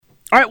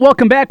All right,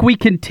 welcome back. We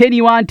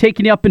continue on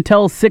taking you up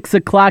until 6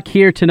 o'clock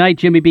here tonight.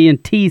 Jimmy B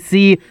and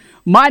TC,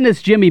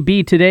 minus Jimmy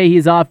B today.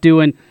 He's off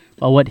doing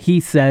what he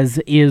says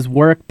is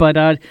work. But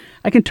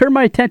I can turn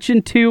my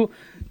attention to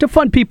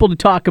fun people to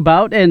talk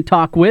about and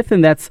talk with,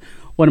 and that's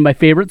one of my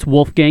favorites,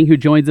 Wolfgang, who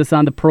joins us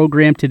on the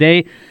program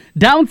today.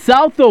 Down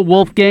south, though,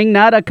 Wolfgang,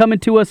 not coming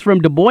to us from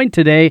Des Moines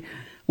today.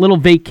 Little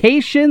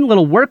vacation,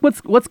 little work.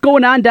 What's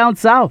going on down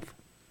south?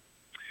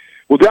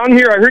 Well, down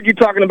here, I heard you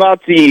talking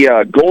about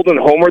the Golden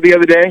Homer the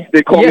other day.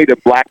 They call me the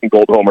Black and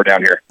Gold Homer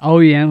down here. Oh,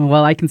 yeah.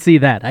 Well, I can see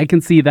that. I can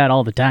see that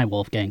all the time,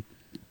 Wolfgang.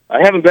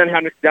 I haven't been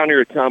down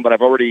here a ton, but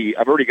I've already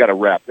got a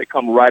rep. They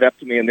come right up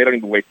to me, and they don't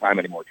even waste time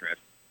anymore,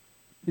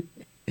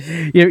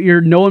 Trent.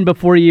 You're known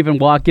before you even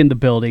walk in the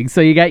building.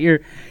 So you got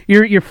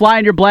you're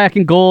flying your black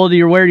and gold,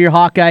 you're wearing your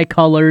Hawkeye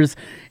colors,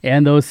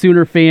 and those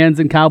Sooner fans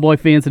and Cowboy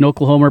fans in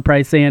Oklahoma are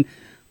probably saying,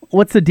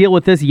 what's the deal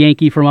with this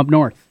Yankee from up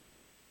north?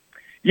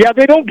 Yeah,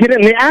 they don't get it,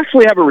 and they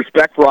actually have a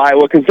respect for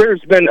Iowa because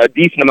there's been a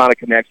decent amount of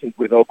connections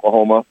with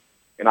Oklahoma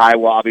and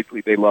Iowa.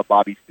 Obviously, they love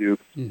Bobby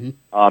Stoops.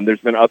 Mm-hmm.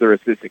 There's been other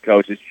assistant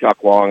coaches,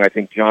 Chuck Long, I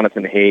think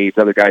Jonathan Hayes,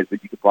 other guys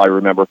that you could probably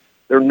remember.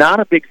 They're not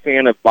a big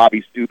fan of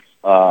Bobby Stoops'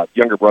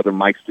 younger brother,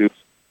 Mike Stoops.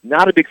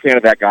 Not a big fan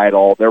of that guy at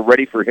all. They're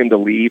ready for him to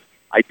leave.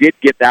 I did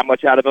get that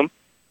much out of him.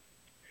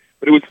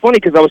 But it was funny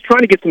because I was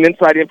trying to get some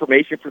inside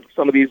information from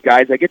some of these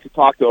guys. I get to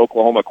talk to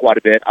Oklahoma quite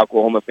a bit,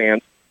 Oklahoma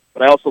fans.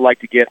 But I also like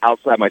to get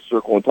outside my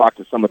circle and talk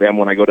to some of them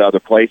when I go to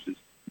other places.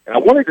 And I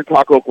wanted to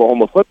talk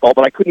Oklahoma football,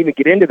 but I couldn't even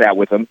get into that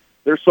with them.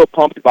 They're so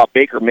pumped about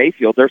Baker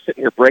Mayfield. They're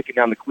sitting here breaking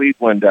down the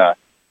Cleveland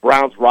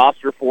Browns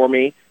roster for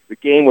me. The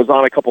game was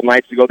on a couple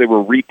nights ago. They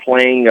were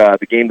replaying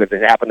the game that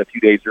had happened a few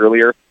days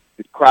earlier.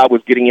 The crowd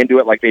was getting into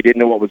it like they didn't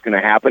know what was going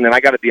to happen. And I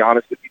got to be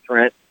honest with you,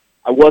 Trent,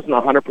 I wasn't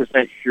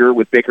 100% sure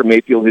with Baker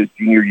Mayfield his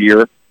junior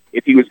year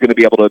if he was going to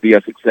be able to be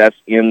a success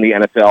in the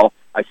NFL.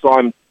 I saw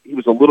him. He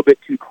was a little bit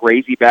too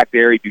crazy back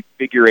there. He'd do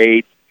figure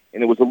eights,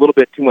 and it was a little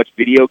bit too much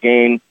video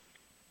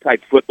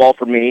game-type football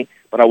for me.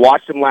 But I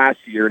watched him last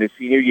year in his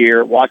senior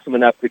year, watched him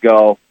enough to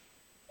go,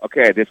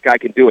 okay, this guy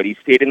can do it. He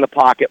stayed in the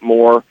pocket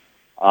more,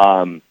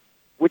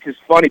 which is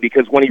funny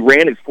because when he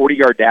ran his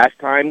 40-yard dash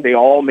time, they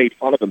all made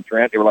fun of him,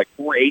 Trent. They were like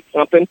 4.8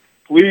 something.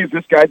 Please,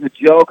 this guy's a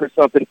joke or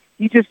something.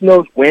 He just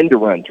knows when to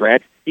run,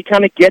 Trent. He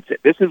kind of gets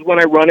it. This is when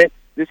I run it.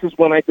 This is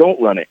when I don't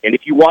run it. And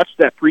if you watch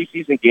that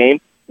preseason game,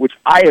 which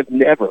I have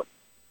never,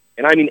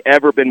 and I mean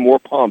ever, been more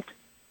pumped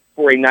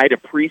for a night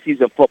of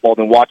preseason football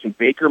than watching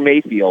Baker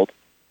Mayfield,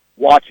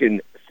 watching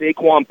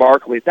Saquon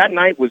Barkley. That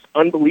night was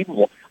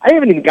unbelievable. I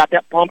haven't even got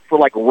that pumped for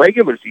like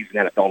regular season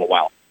NFL in a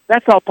while.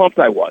 That's how pumped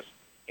I was.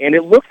 And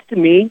it looks to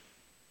me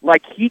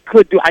like he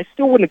could do. I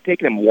still wouldn't have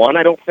taken him one,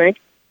 I don't think.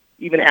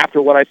 Even after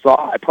what I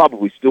saw, I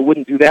probably still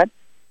wouldn't do that.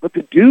 But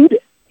the dude,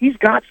 he's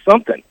got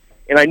something.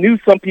 And I knew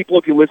some people,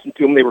 if you listen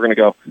to him, they were going to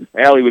go,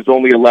 well, he was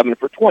only 11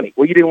 for 20.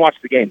 Well, you didn't watch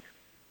the game.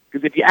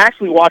 Because if you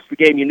actually watched the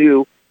game, you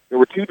knew there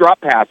were 2 drop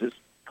passes,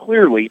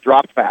 clearly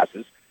dropped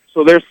passes.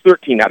 So there's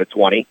 13 out of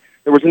 20.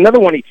 There was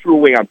another one he threw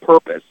away on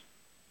purpose.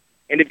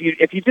 And if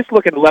you just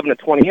look at 11 to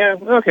 20, yeah,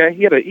 okay,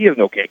 he had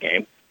an okay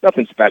game,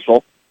 nothing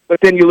special. But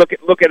then you look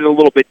at it a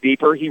little bit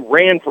deeper. He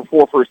ran for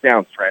 4 first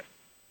downs, Trent.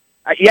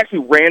 He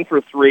actually ran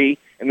for 3,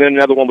 and then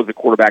another one was a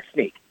quarterback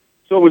sneak.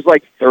 So it was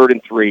like 3rd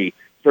and 3,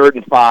 3rd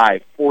and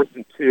 5, 4th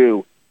and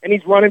 2, and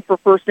he's running for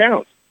first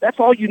downs. That's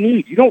all you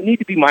need. You don't need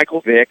to be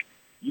Michael Vick.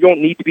 You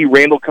don't need to be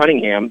Randall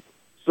Cunningham.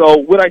 So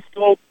would I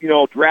still,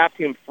 draft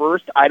him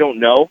first? I don't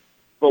know.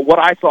 But what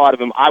I saw out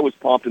of him, I was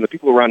pumped, and the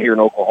people around here in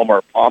Oklahoma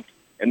are pumped,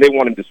 and they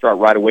want him to start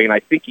right away, and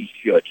I think he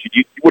should.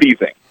 What do you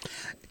think?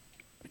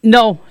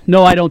 No,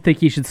 I don't think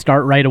he should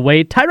start right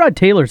away. Tyrod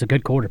Taylor's a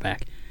good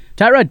quarterback.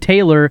 Tyrod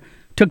Taylor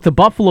took the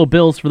Buffalo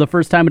Bills for the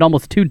first time in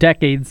almost 2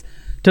 decades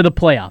to the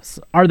playoffs.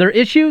 Are there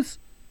issues?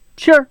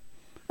 Sure.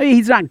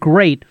 He's not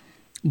great,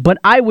 but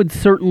I would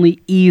certainly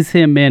ease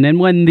him in.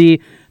 And when the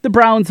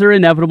Browns are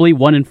inevitably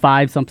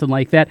 1-5, something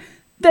like that,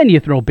 then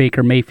you throw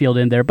Baker Mayfield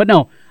in there. But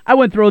no, I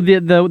wouldn't throw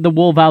the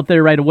Wolf out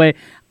there right away.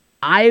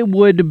 I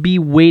would be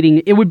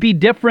waiting. It would be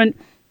different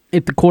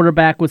if the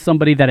quarterback was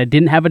somebody that I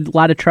didn't have a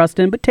lot of trust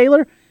in. But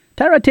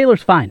Tyrod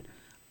Taylor's fine.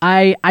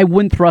 I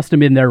wouldn't thrust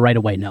him in there right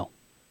away, no.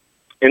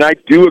 And I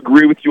do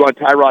agree with you on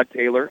Tyrod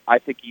Taylor. I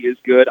think he is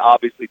good,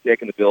 obviously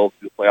taking the Bills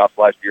to the playoffs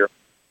last year.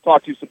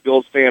 Talked to some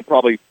Bills fan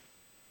probably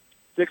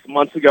 6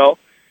 months ago,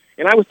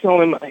 and I was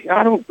telling him,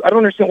 I don't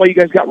understand why you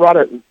guys got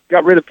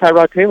rid of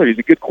Tyrod Taylor. He's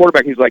a good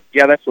quarterback. He's like,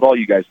 yeah, that's what all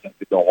you guys think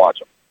that don't watch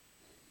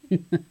him.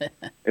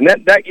 And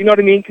that you know what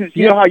I mean? Because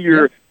you know how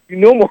you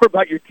know more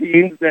about your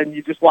teams than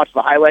you just watch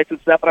the highlights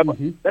and stuff.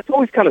 And that's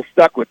always kind of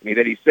stuck with me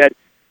that he said,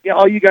 yeah,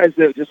 all you guys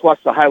that just watch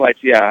the highlights,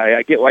 yeah,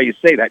 I get why you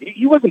say that.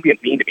 He wasn't being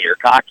mean to me or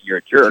cocky or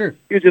a jerk. Sure.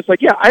 He was just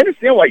like, yeah, I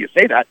understand why you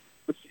say that.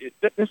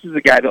 But this is a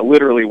guy that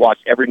literally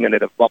watched every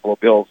minute of Buffalo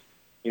Bills,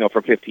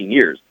 for 15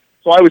 years.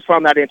 So I always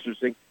found that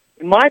interesting.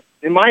 In my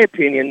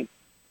opinion,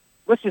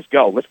 let's just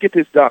go. Let's get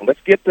this done.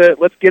 Let's get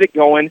it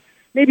going.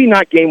 Maybe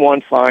not game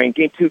 1, fine.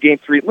 Game 2, game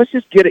 3. Let's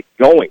just get it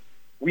going.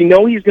 We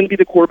know he's going to be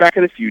the quarterback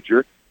of the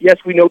future. Yes,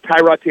 we know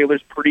Tyrod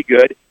Taylor's pretty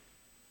good.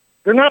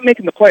 They're not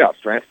making the playoffs,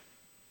 Trent.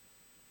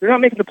 They're not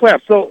making the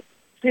playoffs. So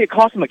say it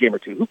costs them a game or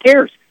two. Who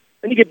cares?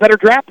 Then you get better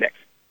draft picks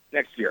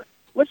next year.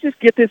 Let's just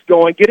get this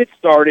going, get it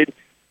started.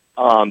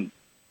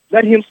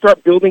 Let him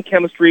start building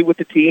chemistry with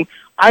the team.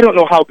 I don't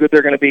know how good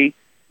they're going to be.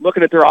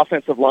 Looking at their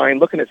offensive line,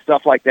 looking at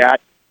stuff like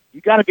that,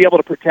 you got to be able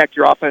to protect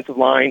your offensive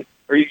line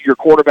or your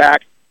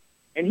quarterback,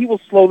 and he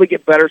will slowly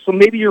get better. So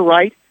maybe you're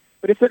right,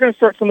 but if they're going to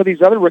start some of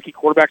these other rookie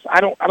quarterbacks,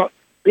 I don't.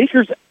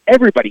 Baker's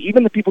everybody,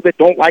 even the people that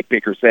don't like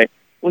Baker say,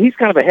 well, he's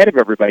kind of ahead of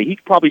everybody. He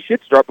probably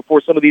should start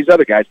before some of these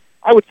other guys.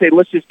 I would say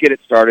let's just get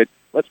it started.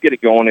 Let's get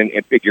it going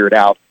and figure it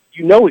out.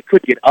 You know it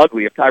could get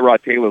ugly if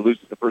Tyrod Taylor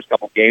loses the first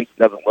couple games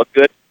and doesn't look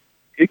good.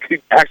 It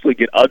could actually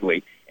get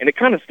ugly. And it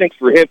kind of stinks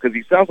for him because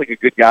he sounds like a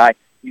good guy.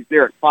 He's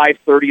there at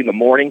 5:30 in the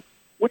morning.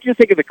 What do you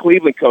think of the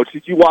Cleveland coach?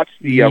 Did you watch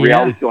the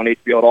reality show on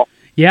HBO at all?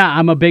 Yeah,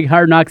 I'm a big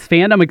Hard Knocks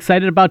fan. I'm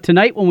excited about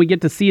tonight when we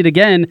get to see it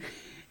again.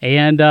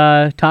 And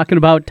talking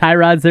about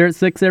Tyrod's there at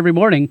 6 every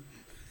morning.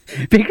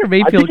 Baker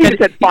Mayfield. I think he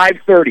said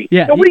 5:30.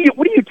 Yeah. Now, what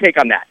do you take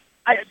on that?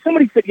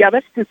 Somebody said, yeah,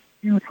 that's just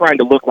you trying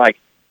to look like.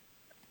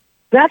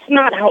 That's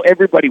not how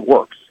everybody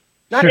works.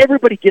 Not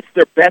everybody gets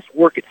their best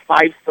work at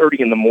 5:30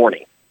 in the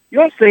morning. You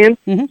know what I'm saying?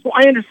 Mm-hmm. So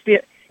I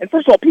understand. And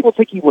first of all, people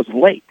think he was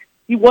late.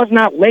 He was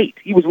not late.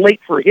 He was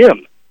late for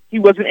him. He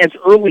wasn't as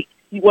early.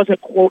 He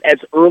wasn't, quote, as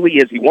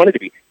early as he wanted to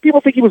be.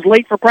 People think he was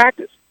late for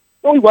practice.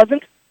 No, he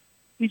wasn't.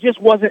 He just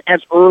wasn't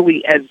as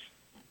early as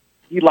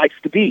he likes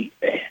to be.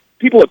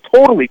 People have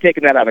totally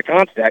taken that out of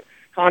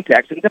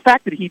context. And the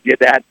fact that he did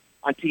that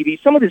on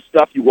TV, some of this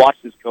stuff, you watch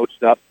this coach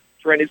stuff,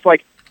 Trent, it's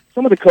like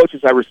some of the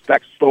coaches I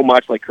respect so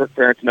much, like Kirk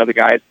Ferentz and other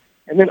guys,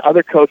 and then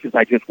other coaches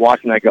I just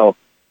watch and I go,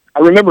 I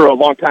remember a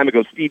long time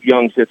ago, Steve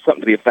Young said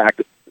something to the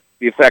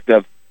effect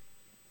of,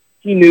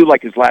 he knew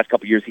like his last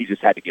couple of years he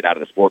just had to get out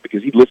of the sport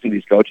because he'd listen to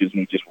these coaches and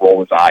he'd just roll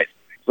his eyes.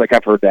 It's like,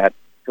 I've heard that.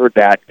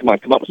 Come on,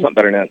 come up with something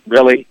better than that.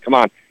 Really? Come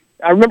on.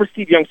 I remember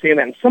Steve Young saying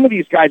that. And some of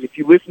these guys, if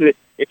you listen to it,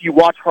 if you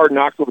watch Hard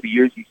Knocks over the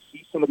years, you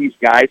see some of these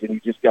guys and you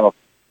just go,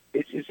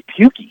 it's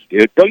pukey,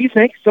 dude. Don't you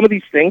think? Some of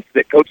these things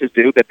that coaches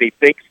do that they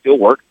think still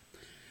work.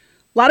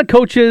 A lot of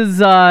coaches,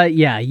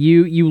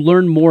 you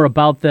learn more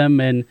about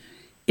them, and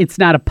it's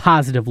not a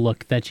positive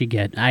look that you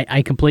get.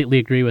 I completely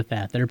agree with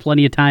that. There are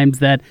plenty of times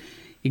that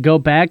you go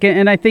back,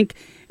 and I think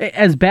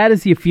as bad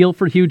as you feel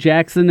for Hugh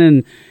Jackson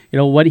and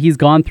what he's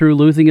gone through,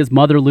 losing his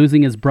mother,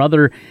 losing his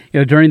brother,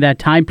 during that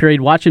time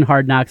period, watching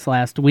Hard Knocks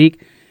last week,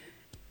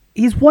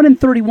 he's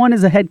 1-31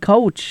 as a head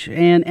coach,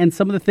 and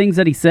some of the things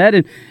that he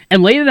said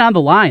and laid it on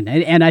the line,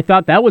 and I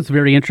thought that was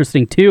very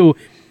interesting too,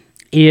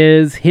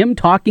 is him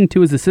talking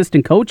to his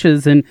assistant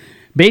coaches and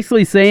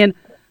basically saying,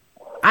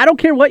 I don't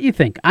care what you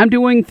think. I'm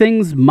doing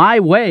things my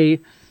way.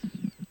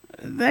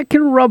 That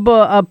can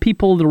rub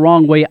people the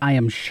wrong way, I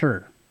am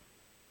sure.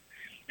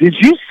 Did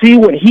you see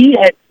when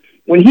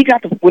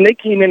they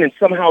came in and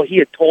somehow he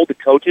had told the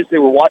coaches they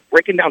were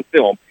breaking down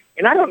film,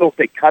 and I don't know if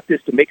they cut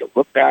this to make it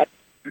look bad,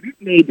 but it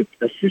made the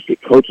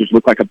assistant coaches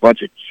look like a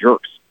bunch of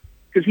jerks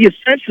because he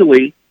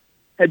essentially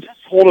had just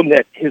told them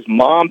that his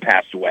mom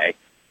passed away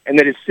and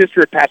that his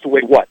sister had passed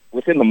away,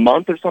 within the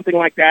month or something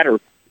like that, or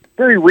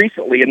very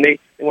recently, and they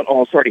went,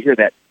 oh, sorry to hear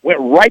that, went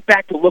right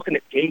back to looking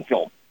at game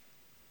film.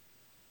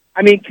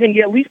 I mean, can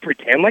you at least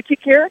pretend like you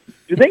care?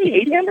 Do they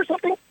hate him or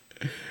something?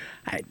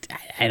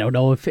 I don't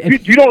know if...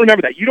 You don't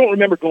remember that. You don't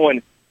remember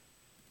going...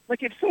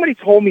 Like, if somebody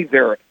told me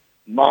their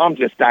mom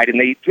just died and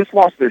they just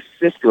lost their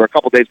sister a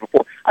couple days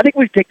before, I think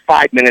we'd take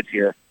 5 minutes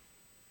here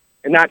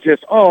and not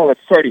just, oh, that's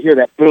sorry to hear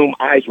that, boom,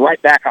 eyes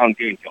right back on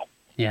game film.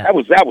 Yeah. That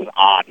was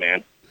odd,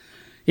 man.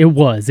 It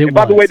was.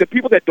 By the way, the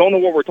people that don't know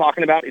what we're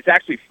talking about, it's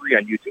actually free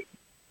on YouTube.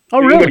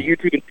 Oh, so really? You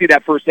can go to YouTube and see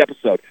that first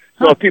episode.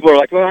 So if people are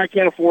like, well, I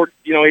can't afford,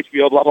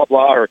 HBO, blah, blah,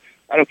 blah, or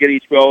I don't get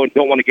HBO and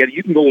don't want to get it,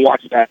 you can go and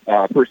watch that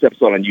first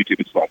episode on YouTube.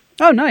 It's fun.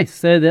 Oh, nice.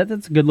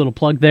 That's a good little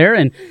plug there.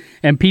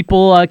 And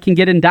people can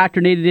get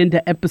indoctrinated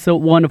into episode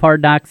 1 of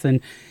Hard Knocks. And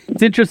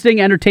it's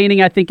interesting,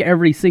 entertaining, I think,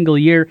 every single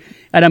year.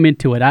 And I'm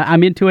into it.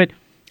 I'm into it.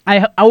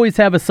 I always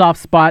have a soft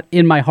spot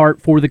in my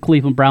heart for the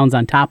Cleveland Browns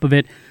on top of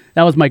it.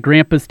 That was my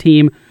grandpa's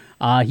team.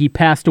 He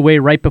passed away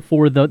right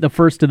before the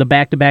first of the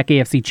back-to-back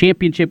AFC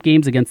Championship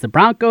games against the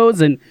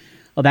Broncos, and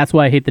that's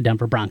why I hate the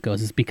Denver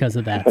Broncos, is because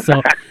of that.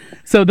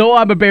 So though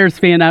I'm a Bears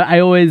fan, I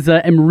always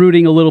am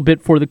rooting a little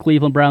bit for the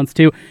Cleveland Browns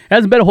too. It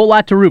hasn't been a whole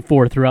lot to root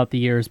for throughout the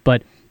years,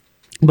 but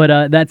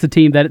that's a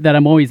team that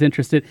I'm always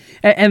interested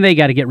in, and they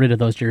got to get rid of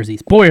those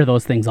jerseys. Boy, are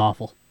those things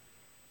awful.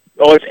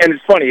 Oh,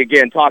 it's funny,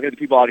 again, talking to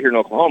people out here in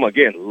Oklahoma,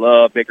 again,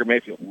 love Baker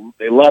Mayfield.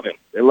 They love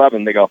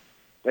him. They go,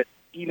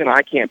 even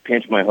I can't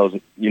pinch my nose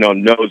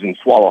and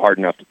swallow hard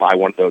enough to buy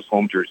one of those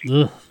home jerseys.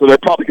 Ugh. So they're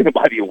probably going to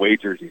buy the away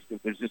jerseys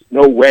because there's just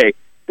no way.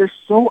 They're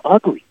so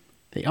ugly.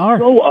 They are.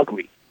 So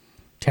ugly.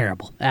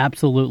 Terrible.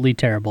 Absolutely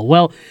terrible.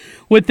 Well,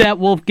 with that,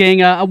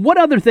 Wolfgang, one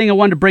other thing I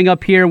wanted to bring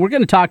up here, we're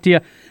going to talk to you,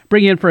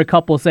 bring you in for a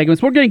couple of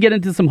segments. We're going to get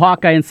into some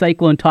Hawkeye and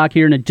Cyclone talk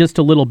here in just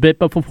a little bit.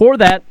 But before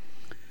that,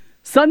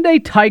 Sunday,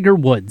 Tiger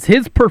Woods,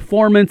 his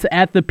performance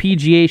at the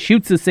PGA,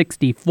 shoots a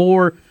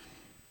 64.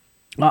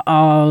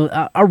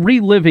 A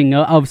reliving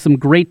of some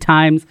great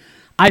times.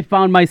 I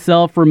found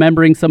myself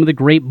remembering some of the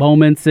great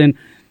moments, and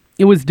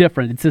It was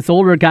different. It's this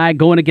older guy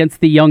going against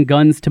the young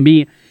guns. To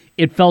me,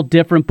 it felt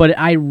different, but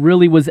I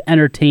really was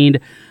entertained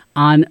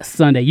on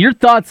Sunday. Your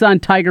thoughts on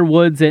Tiger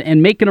Woods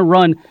and making a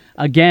run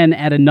again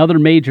at another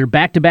major,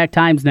 back-to-back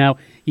times now,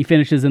 he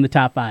finishes in the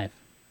top 5.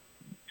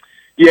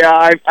 Yeah,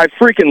 I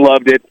freaking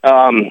loved it.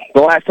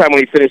 The last time when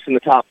he finished in the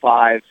top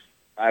 5,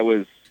 I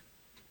was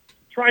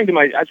trying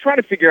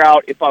to figure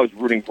out if I was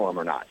rooting for him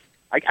or not.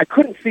 I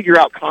couldn't figure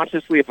out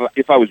consciously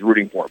if I was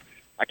rooting for him.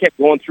 I kept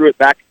going through it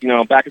back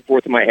and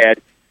forth in my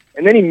head.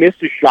 And then he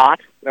missed a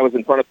shot, and I was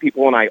in front of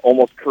people, and I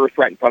almost cursed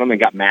right in front of him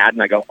and got mad,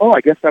 and I go, I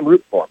guess I'm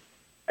rooting for him.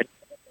 I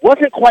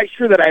wasn't quite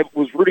sure that I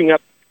was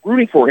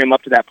rooting for him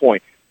up to that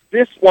point.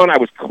 This one, I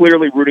was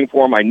clearly rooting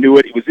for him. I knew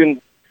it.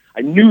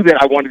 I knew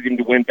that I wanted him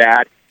to win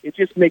bad. It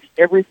just makes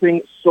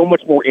everything so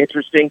much more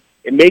interesting.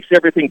 It makes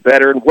everything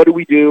better, and what do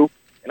we do?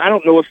 And I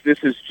don't know if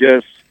this is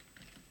just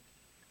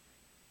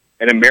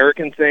an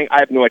American thing. I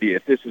have no idea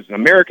if this is an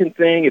American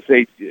thing, if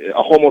a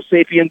Homo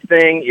sapien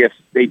thing, if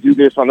they do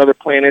this on other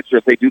planets, or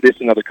if they do this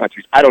in other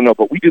countries. I don't know,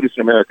 but we do this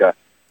in America,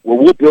 where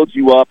we'll build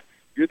you up.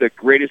 You're the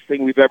greatest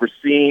thing we've ever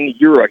seen.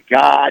 You're a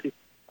god.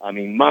 I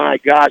mean, my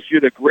gosh,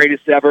 you're the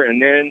greatest ever.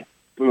 And then,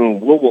 boom,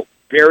 we'll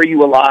bury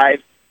you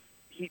alive.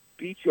 He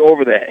beat you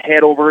over the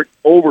head over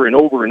and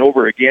over and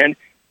over again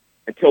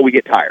until we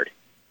get tired.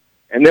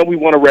 And then we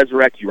want to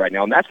resurrect you right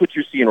now. And that's what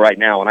you're seeing right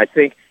now. And I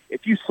think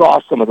if you saw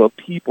some of the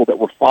people that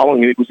were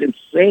following him, it was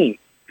insane.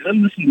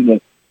 I'm listening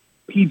to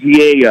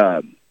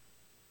the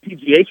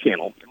PGA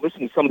channel.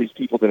 Listen to some of these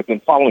people that have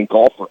been following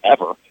golf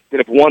forever, that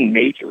have won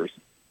majors,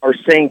 are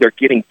saying they're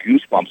getting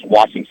goosebumps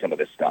watching some of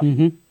this stuff.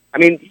 Mm-hmm. I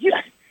mean,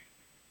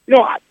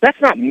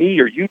 that's not me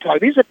or you talking.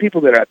 These are people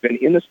that have been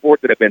in the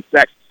sport, that have been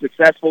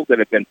successful, that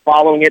have been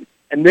following it,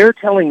 and they're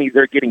telling me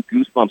they're getting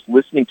goosebumps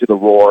listening to the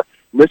roar,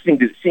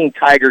 seeing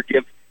Tiger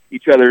give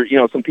each other,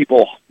 some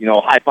people,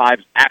 high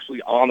fives actually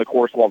on the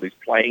course while he's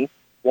playing,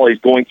 while he's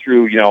going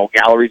through,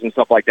 galleries and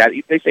stuff like that.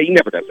 They say he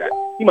never does that.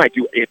 He might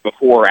do it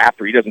before or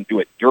after. He doesn't do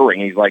it during.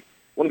 He's like,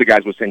 one of the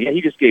guys was saying,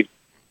 he just gave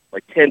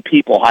like 10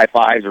 people high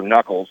fives or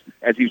knuckles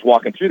as he was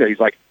walking through there. He's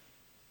like,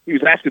 he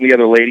was asking the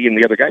other lady and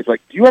the other guys, like,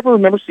 do you ever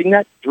remember seeing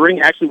that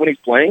during actually when he's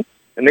playing?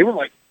 And they were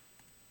like,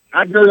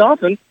 not very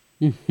often.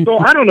 So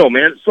I don't know,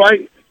 man. So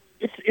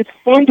it's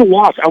fun to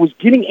watch. I was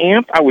getting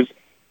amped.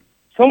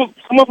 Some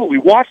of it we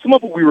watched, some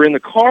of it we were in the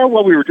car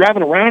while we were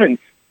driving around, and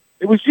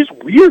it was just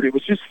weird. It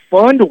was just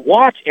fun to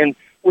watch, and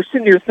we're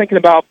sitting here thinking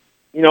about,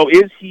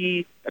 is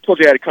he? I told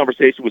you I had a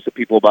conversation with some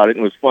people about it, and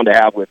it was fun to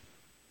have with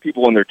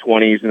people in their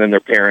 20s and then their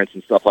parents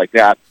and stuff like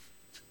that.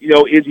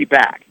 Is he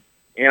back?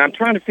 And I'm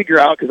trying to figure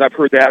out, because I've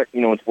heard that,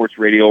 in sports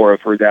radio, or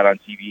I've heard that on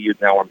TV, or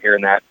now I'm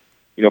hearing that,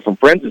 from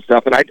friends and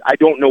stuff, and I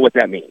don't know what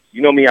that means.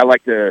 You know me, I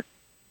like to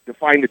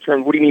define the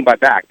term, what do you mean by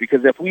back?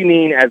 Because if we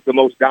mean as the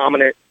most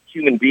dominant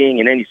human being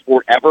in any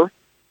sport ever,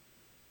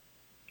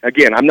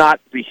 again, I'm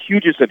not the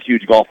hugest of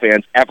huge golf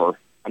fans ever.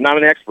 I'm not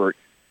an expert,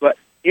 but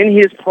in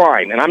his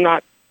prime, and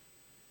I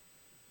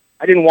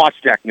didn't watch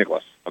Jack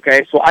Nicklaus,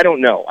 okay? So I don't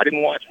know. I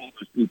didn't watch all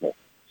those people.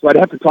 So I'd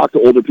have to talk to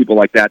older people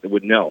like that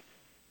would know.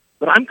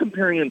 But I'm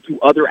comparing him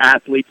to other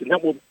athletes, and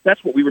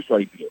that's what we were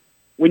starting to do.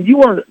 When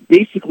you are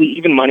basically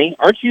even money,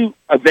 aren't you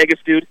a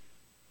Vegas dude?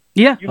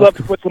 Yeah. You love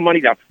to put some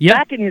money down. Yeah.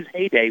 Back in his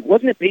heyday,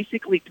 wasn't it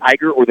basically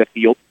Tiger or the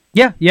field?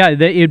 Yeah.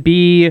 It'd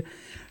be,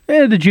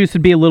 the juice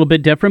would be a little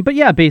bit different, but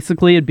yeah,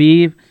 basically it'd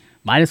be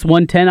minus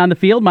 110 on the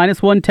field,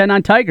 minus 110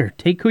 on Tiger.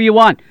 Take who you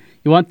want.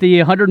 You want the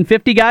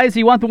 150 guys,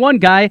 you want the one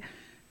guy,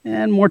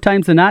 and more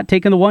times than not,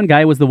 taking the one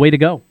guy was the way to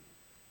go.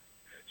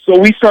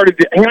 So I started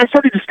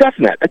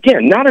discussing that.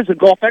 Again, not as a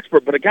golf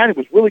expert, but a guy that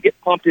was really getting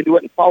pumped into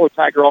it and followed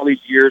Tiger all these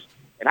years.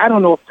 And I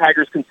don't know if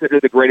Tiger's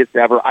considered the greatest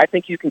ever. I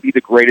think you can be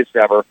the greatest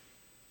ever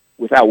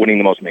without winning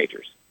the most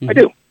majors. Mm-hmm. I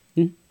do.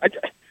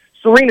 Mm-hmm.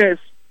 Serena is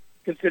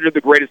considered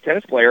the greatest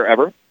tennis player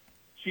ever.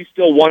 She's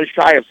still one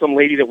shy of some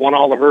lady that won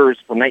all of hers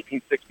from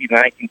 1960 to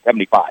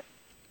 1975.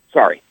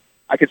 Sorry.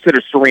 I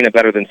consider Serena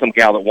better than some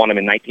gal that won them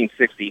in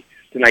 1960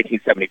 to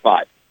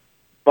 1975.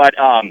 But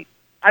I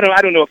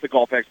don't know if the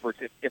golf experts,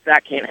 if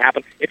that can't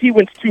happen. If he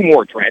wins 2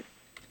 more, Trent,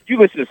 you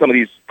listen to some of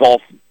these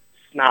golf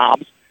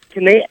snobs,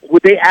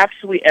 would they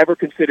actually ever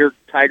consider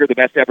Tiger the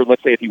best ever?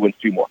 Let's say if he wins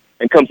 2 more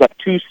and comes up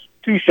too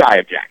shy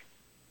of Jack.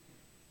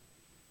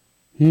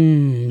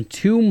 2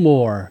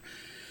 more.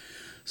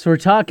 So we're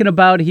talking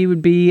about he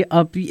would be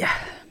up. Yeah.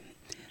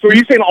 So are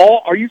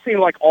you saying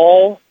like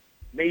all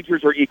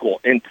majors are equal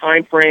in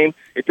time frame?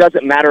 It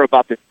doesn't matter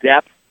about the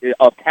depth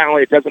of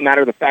talent. It doesn't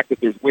matter the fact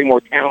that there's way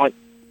more talent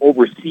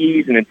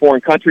overseas and in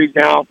foreign countries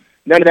now.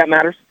 None of that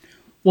matters?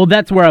 Well,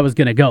 that's where I was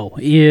going to go,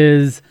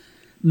 is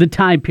the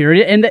time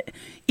period. And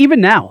even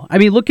now, I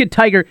mean, look at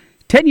Tiger.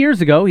 10 years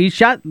ago, he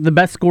shot the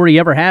best score he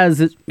ever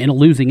has in a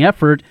losing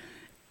effort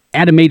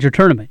at a major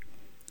tournament.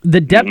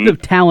 The depth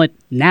of talent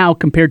now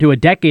compared to a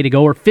decade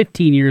ago or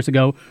 15 years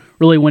ago,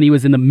 really when he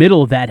was in the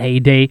middle of that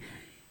heyday,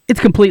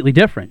 it's completely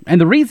different. And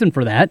the reason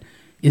for that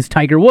is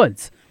Tiger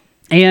Woods.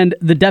 And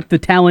the depth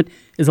of talent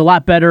was a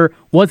lot better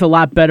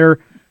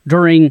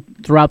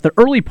throughout the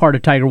early part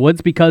of Tiger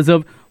Woods because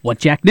of what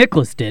Jack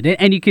Nicklaus did.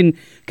 And you can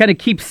kind of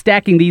keep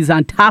stacking these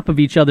on top of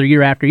each other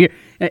year after year.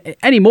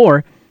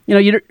 Anymore,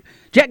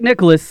 Jack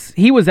Nicklaus,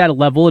 he was at a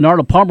level, and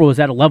Arnold Palmer was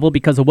at a level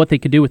because of what they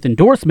could do with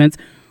endorsements,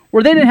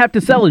 where they didn't have to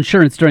sell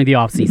insurance during the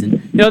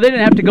offseason. They didn't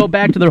have to go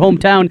back to their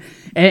hometown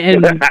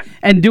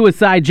and do a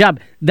side job.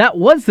 That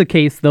was the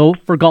case, though,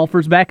 for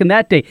golfers back in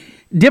that day.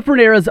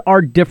 Different eras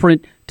are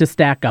different to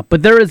stack up,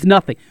 but there is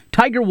nothing.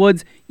 Tiger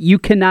Woods, you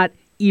cannot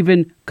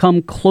even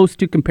come close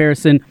to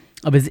comparison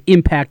of his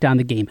impact on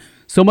the game.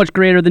 So much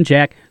greater than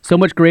Jack, so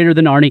much greater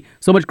than Arnie,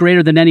 so much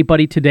greater than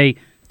anybody today.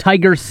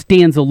 Tiger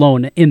stands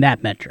alone in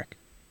that metric.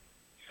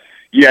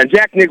 Yeah, and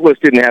Jack Nicklaus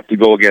didn't have to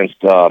go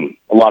against a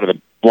lot of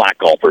the black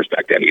golfers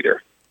back then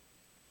either.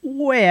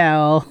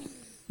 Well,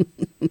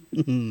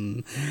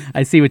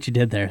 I see what you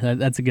did there.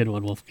 That's a good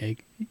one, Wolfgang.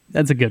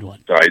 That's a good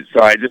one. Sorry,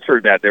 I just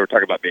heard that. They were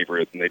talking about Babe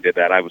Ruth, and they did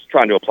that. I was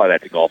trying to apply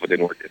that to golf. It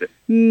didn't work, did it?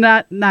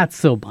 Not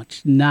so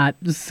much. Not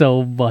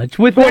so much.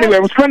 Anyway, I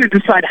was trying to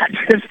decide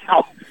just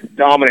how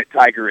dominant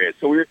Tiger is.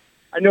 So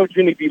I know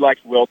Jimmy B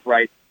likes Wilt,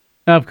 right?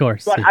 Of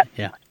course. But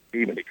yeah.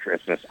 Even at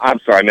Christmas. I'm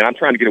sorry, man. I'm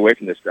trying to get away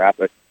from this crap,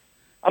 but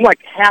I'm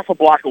like half a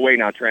block away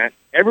now, Trent.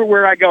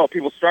 Everywhere I go,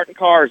 people starting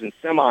cars and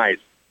semis.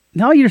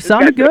 No, you're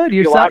sounding good.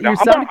 You're sounding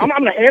good. I'm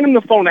going to hand him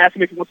the phone and ask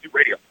him if he wants to do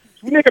radio.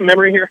 Should we make a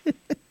memory here?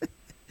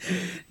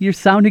 You're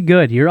sounding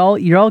good. You're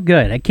all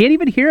good. I can't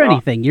even hear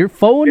anything. Your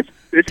phone.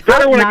 It's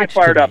better when I get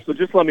fired up. So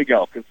just let me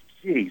go. Because,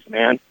 jeez,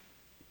 man,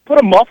 put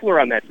a muffler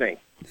on that thing.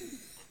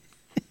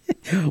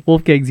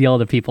 Wolfgang's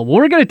yelling at people. Well,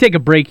 we're going to take a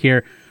break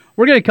here.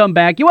 We're going to come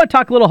back. You want to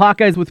talk a little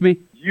Hawkeyes with me?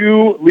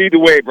 You lead the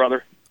way,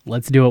 brother.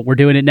 Let's do it. We're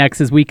doing it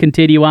next as we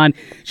continue on.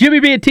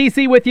 Jimmy B and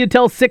TC with you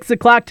until 6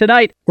 o'clock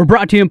tonight. We're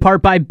brought to you in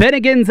part by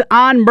Bennigan's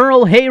on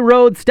Merle Hay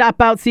Road. Stop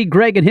out, see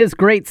Greg and his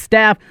great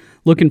staff.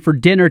 Looking for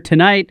dinner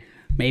tonight.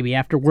 Maybe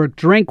after work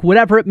drink,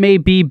 whatever it may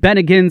be.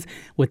 Bennigan's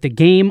with the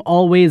game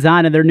always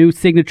on in their new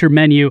signature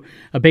menu.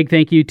 A big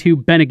thank you to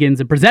Bennigan's,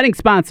 a presenting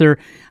sponsor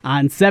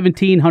on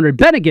 1700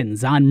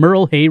 Bennigan's on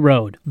Merle Hay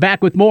Road.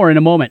 Back with more in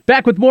a moment.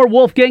 Back with more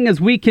Wolfgang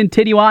as we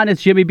continue on.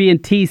 It's Jimmy B and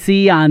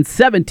TC on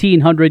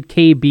 1700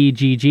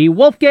 KBGG.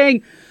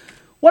 Wolfgang,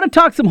 want to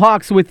talk some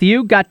Hawks with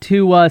you. Got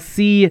to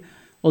see,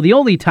 the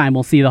only time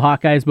we'll see the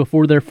Hawkeyes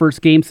before their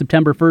first game,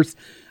 September 1st,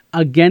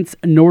 against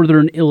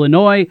Northern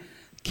Illinois.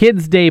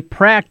 Kids Day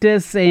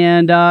practice,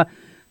 and a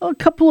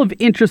couple of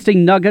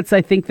interesting nuggets,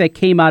 I think, that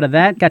came out of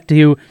that. Got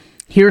to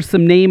hear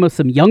some name of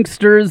some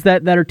youngsters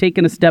that are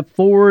taking a step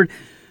forward.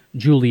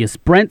 Julius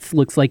Brents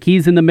looks like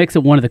he's in the mix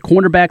at one of the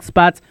cornerback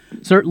spots,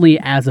 certainly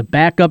as a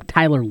backup.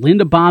 Tyler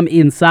Lindebaum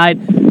inside,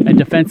 a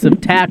defensive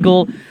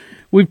tackle.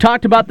 We've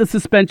talked about the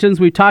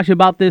suspensions. We've talked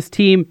about this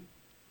team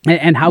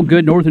and how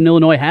good Northern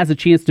Illinois has a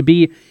chance to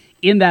be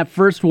in that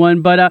first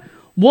one, but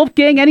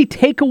Wolfgang, any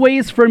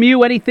takeaways from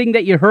you? Anything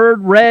that you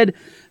heard, read,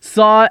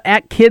 saw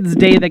at Kids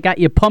Day that got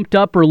you pumped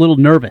up or a little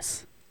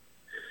nervous?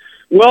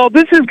 Well,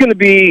 this is going to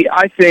be,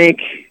 I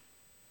think,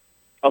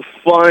 a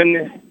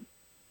fun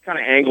kind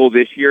of angle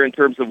this year in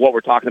terms of what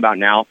we're talking about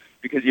now,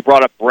 because you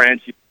brought up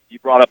Brent, you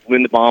brought up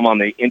Lindebaum on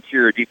the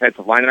interior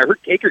defensive line, and I heard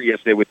Caker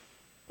yesterday with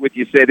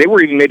you say they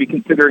were even maybe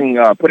considering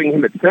putting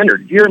him at center.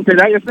 Did you hear him say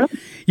that yesterday?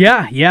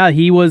 Yeah,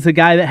 he was a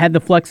guy that had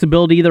the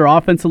flexibility, either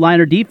offensive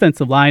line or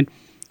defensive line.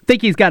 I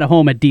think he's got a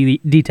home at D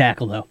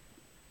tackle, though.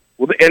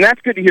 Well, and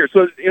that's good to hear.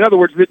 So, in other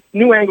words, the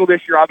new angle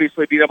this year,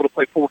 obviously, being able to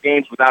play 4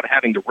 games without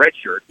having to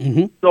redshirt.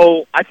 Mm-hmm.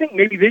 So, I think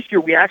maybe this year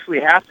we actually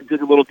have to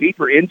dig a little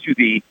deeper into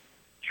the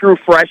true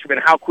freshmen.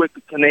 How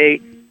quickly can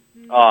they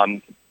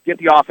get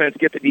the offense,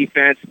 get the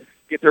defense,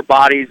 get their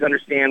bodies,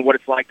 understand what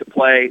it's like to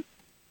play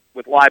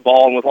with live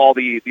ball and with all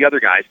the other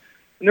guys.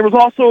 And there was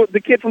also the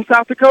kid from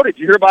South Dakota. Did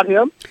you hear about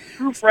him?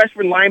 True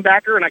freshman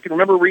linebacker, and I can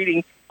remember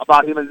reading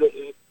about him.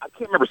 I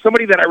can't remember.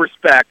 Somebody that I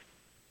respect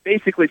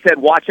basically said,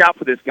 watch out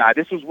for this guy.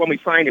 This was when we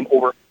signed him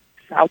over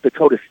South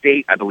Dakota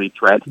State, I believe,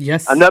 Trent.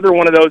 Yes. Another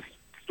one of those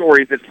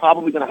stories that's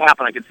probably going to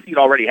happen. I can see it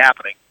already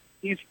happening.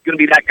 He's going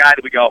to be that guy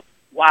that we go,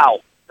 wow,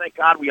 thank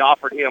God we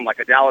offered him, like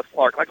a Dallas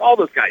Clark, like all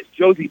those guys.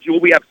 Josie Jewell,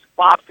 we have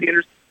Bob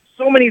Sanders.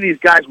 So many of these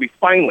guys we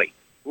finally,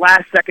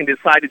 last second,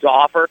 decided to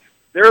offer.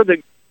 They're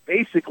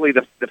basically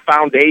the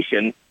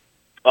foundation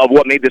of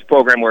what made this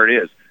program where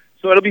it is.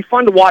 So it'll be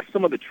fun to watch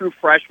some of the true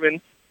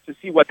freshmen to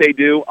see what they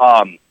do.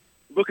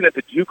 Looking at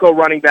the JUCO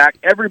running back,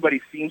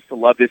 everybody seems to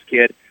love this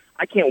kid.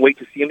 I can't wait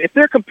to see him. If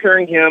they're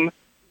comparing him,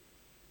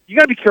 you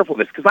got to be careful of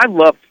this, because I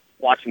loved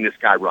watching this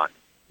guy run.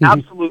 Mm-hmm.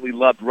 Absolutely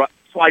loved run.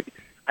 So I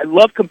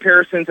love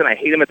comparisons, and I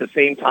hate them at the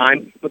same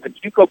time. But the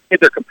JUCO kid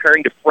they're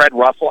comparing to Fred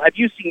Russell, have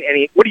you seen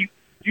any? Do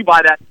you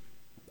buy that?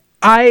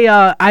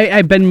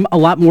 I've been a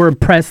lot more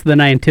impressed than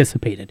I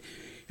anticipated.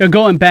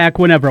 Going back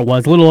whenever it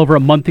was, a little over a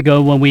month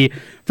ago when we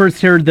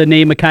first heard the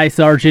name Mekhi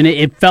Sargent,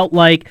 it felt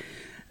like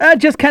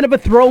just kind of a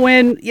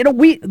throw-in.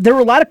 There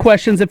were a lot of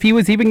questions if he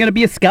was even going to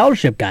be a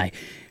scholarship guy.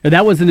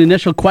 That was an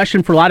initial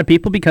question for a lot of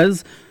people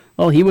because,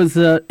 he was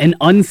an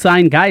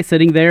unsigned guy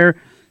sitting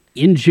there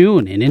in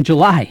June and in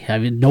July. I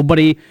mean,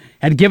 nobody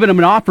had given him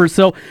an offer.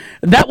 So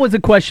that was a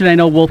question I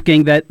know,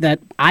 Wolfgang, that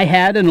I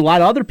had and a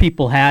lot of other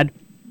people had.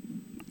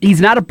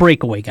 He's not a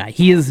breakaway guy.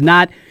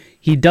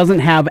 He doesn't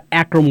have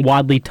Akram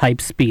Wadley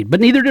type speed, but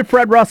neither did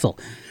Fred Russell.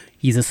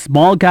 He's a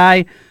small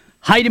guy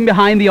hiding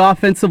behind the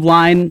offensive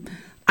line.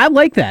 I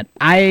like that.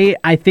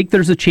 I think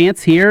there's a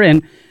chance here,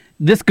 and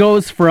this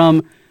goes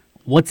from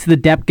what's the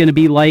depth going to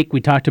be like?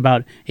 We talked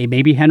about, hey,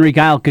 maybe Henry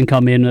Guile can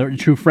come in, a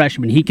true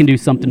freshman. He can do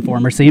something for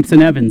him, or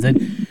Samson Evans,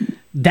 and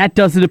that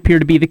doesn't appear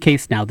to be the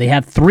case now. They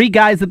have three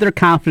guys that they're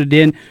confident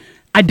in.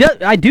 I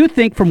do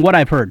think, from what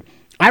I've heard,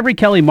 Ivory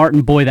Kelly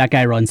Martin, boy, that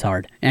guy runs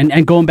hard.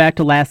 And going back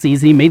to last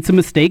season, he made some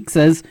mistakes,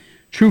 as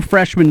true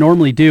freshmen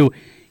normally do.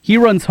 He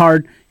runs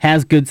hard,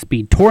 has good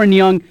speed. Torin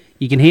Young,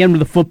 you can hand him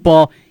the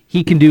football.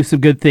 He can do some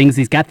good things.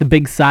 He's got the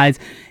big size.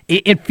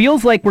 It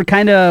feels like we're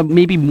kind of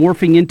maybe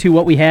morphing into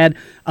what we had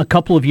a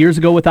couple of years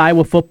ago with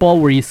Iowa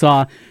football, where you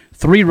saw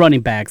three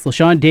running backs,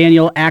 LaShawn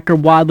Daniel,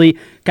 Akram Wadley,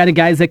 kind of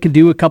guys that could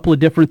do a couple of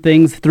different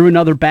things, threw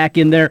another back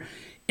in there.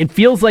 It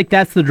feels like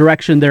that's the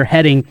direction they're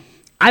heading.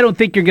 I don't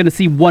think you're going to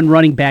see one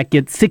running back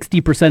get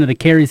 60% of the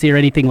carries here or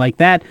anything like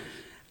that.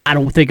 I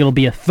don't think it'll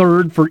be a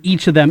third for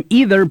each of them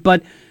either,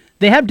 but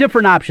they have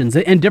different options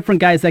and different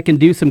guys that can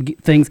do some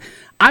things.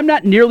 I'm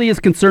not nearly as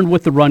concerned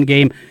with the run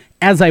game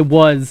as I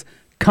was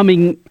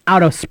coming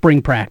out of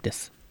spring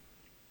practice.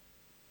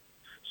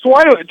 So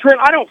Trent,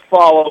 I don't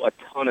follow a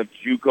ton of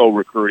JUCO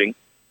recruiting.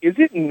 Is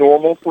it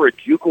normal for a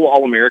JUCO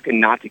All-American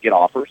not to get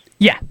offers?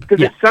 Yeah.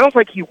 Because it sounds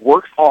like he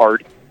works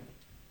hard.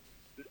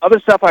 Other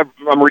stuff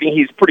I'm reading,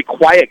 he's a pretty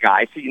quiet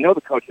guy, so you know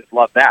the coaches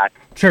love that.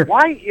 Sure.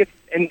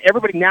 And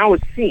everybody now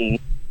is seeing,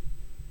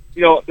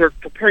 they're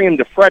comparing him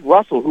to Fred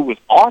Russell, who was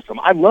awesome.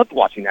 I loved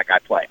watching that guy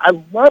play.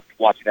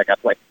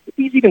 If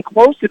he's even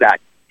close to that,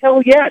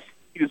 hell yes,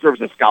 he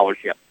deserves a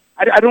scholarship.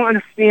 I don't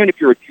understand,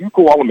 if you're a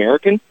JUCO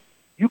All-American,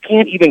 you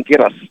can't even get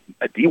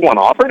a D1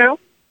 offer now?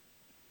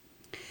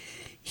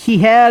 He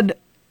had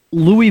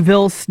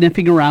Louisville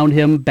sniffing around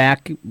him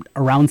back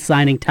around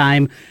signing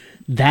time.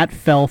 That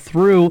fell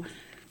through.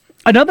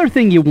 Another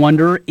thing you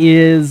wonder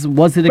is,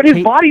 was it a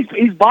case? But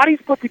his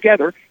body's put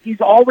together. He's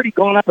already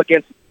gone up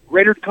against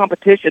greater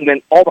competition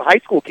than all the high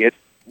school kids.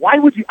 Why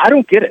would you? I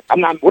don't get it.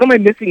 What am I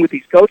missing with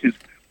these coaches?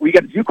 Where you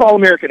got a JUCO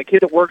All-American, a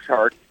kid that works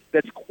hard,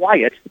 that's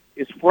quiet,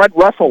 is Fred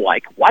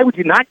Russell-like. Why would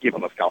you not give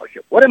him a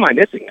scholarship? What am I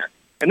missing there?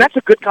 And that's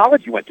a good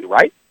college you went to,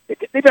 right?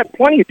 They've had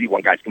plenty of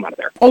D1 guys come out of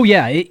there. Oh,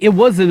 yeah. It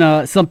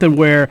wasn't something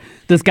where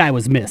this guy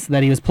was missed,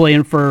 that he was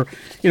playing for,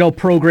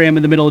 program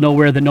in the middle of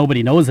nowhere that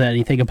nobody knows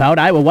anything about.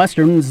 Iowa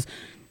Western's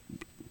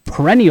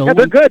perennial. Yeah,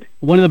 they're good.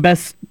 One of the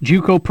best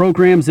JUCO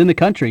programs in the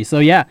country. So,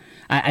 yeah,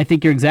 I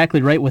think you're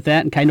exactly right with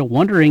that, and kind of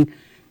wondering,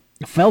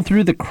 fell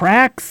through the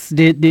cracks?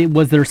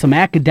 Was there some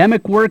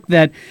academic work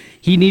that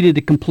he needed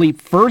to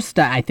complete first?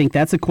 I think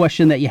that's a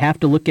question that you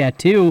have to look at,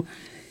 too.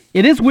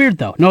 It is weird,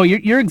 though. No,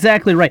 you're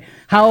exactly right.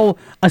 How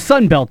a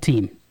Sun Belt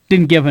team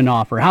didn't give an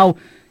offer. How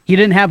he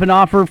didn't have an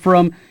offer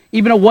from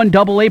even a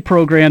 1AA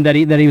program that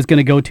he was going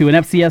to go to, an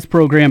FCS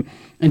program,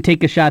 and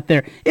take a shot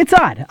there. It's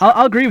odd.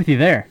 I'll agree with you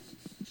there.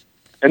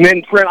 And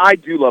then, Trent, I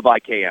do love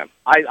IKM.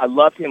 I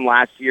loved him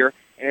last year,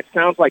 and it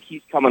sounds like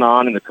he's coming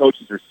on, and the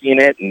coaches are seeing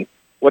it, and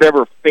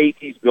whatever faith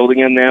he's building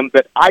in them.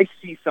 But I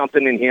see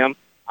something in him.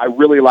 I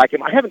really like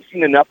him. I haven't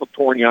seen enough of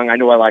Torin Young. I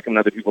know I like him, and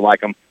other people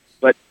like him.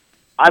 But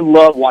I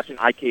love watching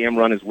IKM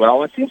run as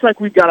well. It seems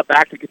like we've got a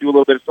back that could do a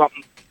little bit of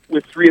something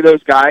with three of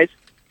those guys.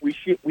 We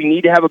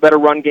need to have a better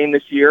run game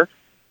this year.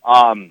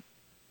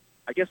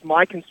 I guess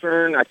my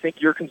concern, I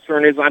think your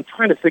concern is, I'm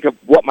trying to think of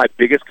what my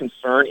biggest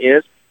concern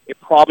is. It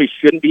probably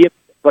shouldn't be,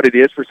 but it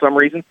is for some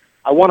reason.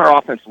 I want our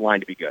offensive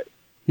line to be good.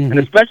 Mm-hmm. And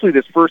especially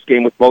this first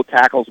game with both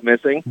tackles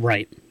missing.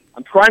 Right.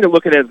 I'm trying to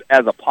look at it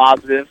as a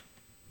positive,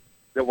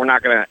 that we're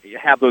not going to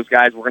have those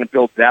guys. We're going to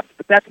build depth.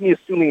 But that's me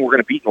assuming we're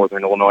going to beat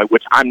Northern Illinois,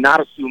 which I'm not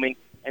assuming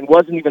and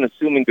wasn't even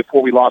assuming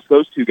before we lost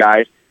those two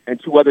guys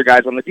and two other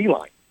guys on the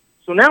D-line.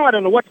 So now I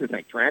don't know what to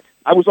think, Trent.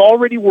 I was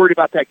already worried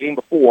about that game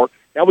before.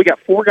 Now we got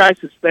four guys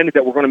suspended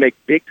that we're going to make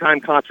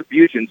big-time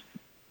contributions.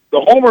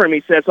 The homer in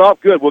me says, oh,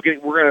 good, we're going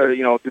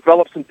to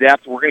develop some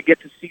depth. We're going to get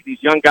to see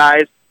these young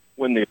guys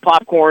when the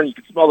popcorn, you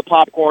can smell the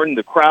popcorn,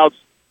 the crowds,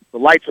 the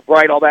lights are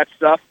bright, all that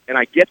stuff, and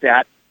I get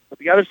that. But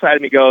the other side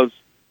of me goes,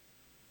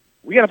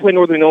 we got to play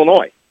Northern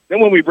Illinois. Then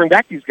when we bring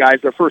back these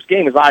guys, their first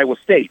game is Iowa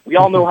State. We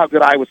all know how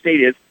good Iowa State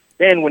is.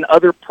 Then when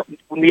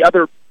the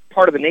other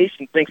part of the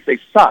nation thinks they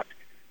sucked,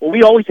 well,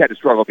 we always had to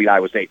struggle to beat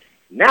Iowa State.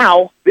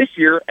 Now, this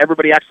year,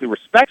 everybody actually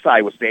respects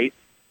Iowa State.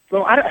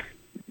 So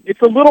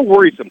it's a little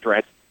worrisome,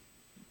 Trent.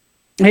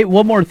 Hey,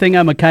 one more thing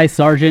on Mekhi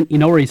Sargent. You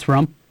know where he's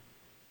from?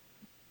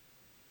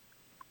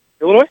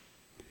 Illinois?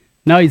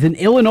 No, he's an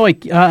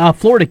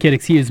Florida kid,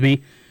 excuse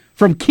me,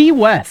 from Key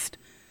West.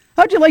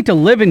 How'd you like to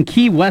live in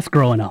Key West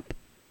growing up?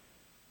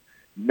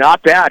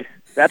 Not bad.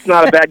 That's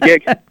not a bad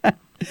gig.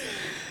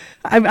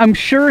 I'm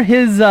sure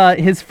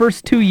his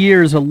first 2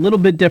 years are a little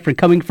bit different,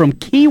 coming from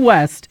Key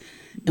West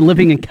and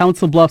living in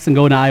Council Bluffs and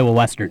going to Iowa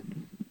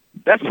Western.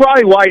 That's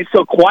probably why he's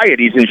so quiet.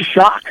 He's in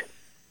shock.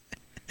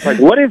 Like,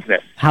 what is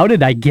this? How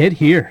did I get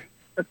here?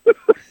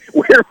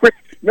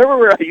 Remember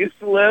where I used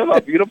to live, how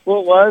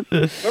beautiful it was?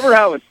 Remember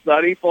how it was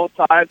sunny full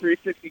time,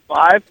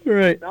 365?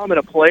 Right. Now I'm in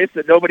a place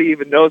that nobody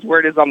even knows where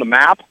it is on the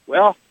map.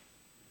 Well,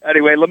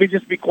 anyway, let me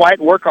just be quiet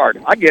and work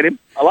hard. I get him.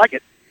 I like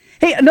it.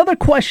 Hey, another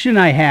question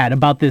I had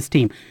about this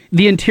team.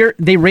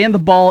 They ran the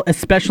ball,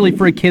 especially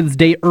for a kid's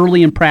day,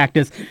 early in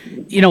practice.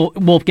 You know,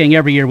 Wolfgang,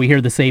 every year we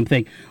hear the same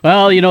thing.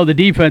 Well, you know, the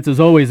defense is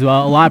always a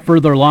lot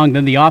further along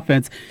than the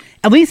offense.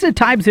 At least at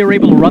times they were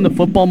able to run the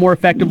football more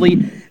effectively,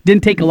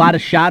 didn't take a lot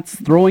of shots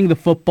throwing the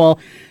football.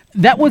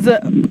 That was a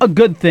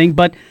good thing,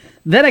 but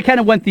then I kind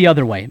of went the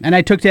other way, and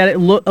I took a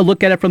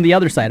look at it from the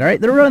other side. All right,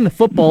 they're running the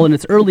football, and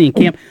it's early in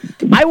camp.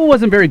 Iowa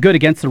wasn't very good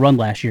against the run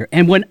last year,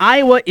 and when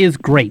Iowa is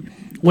great,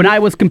 when I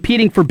was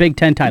competing for Big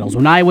Ten titles,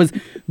 when I was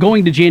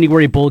going to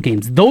January bowl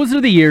games, those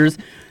are the years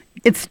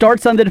it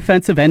starts on the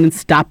defensive end and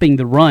stopping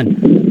the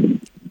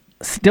run.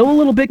 Still a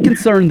little bit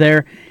concerned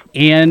there,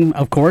 and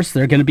of course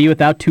they're going to be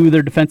without two of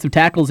their defensive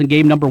tackles in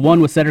game number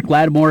one with Cedric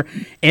Lattimore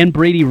and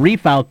Brady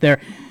Reef out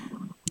there.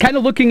 Kind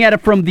of looking at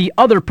it from the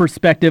other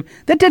perspective,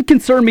 that did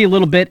concern me a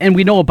little bit, and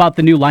we know about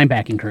the new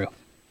linebacking crew.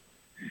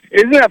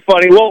 Isn't that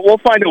funny? We'll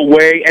find a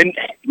way. And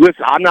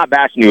listen, I'm not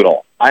bashing you at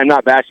all. I'm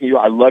not bashing you.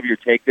 I love your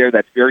take there.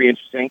 That's very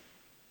interesting.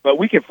 But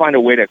we can find a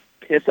way to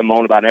piss and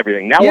moan about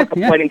everything. Now we're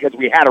complaining because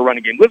we had a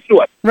running game. Listen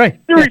to us. Right.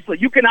 Seriously,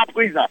 you cannot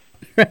please us.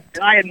 Right.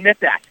 And I admit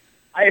that.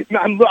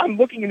 I'm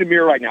looking in the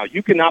mirror right now.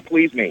 You cannot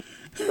please me,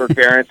 Kirk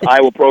Ferentz,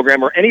 Iowa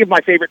program, or any of my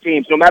favorite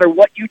teams, no matter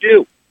what you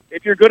do.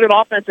 If you're good at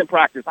offense in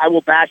practice, I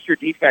will bash your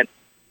defense.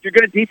 If you're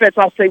good at defense,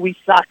 I'll say we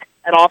suck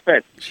at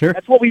offense. Sure.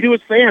 That's what we do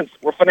as fans.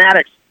 We're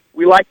fanatics.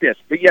 We like this.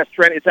 But yes,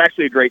 Trent, it's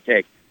actually a great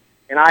take.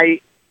 And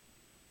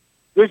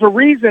there's a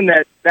reason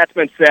that's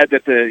been said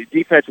that the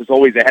defense is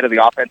always ahead of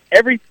the offense.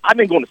 I've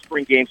been going to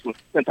spring games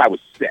since I was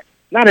 6.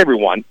 Not every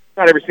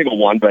single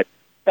one, but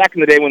back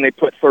in the day when they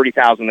put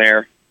 30,000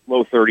 there,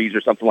 low 30s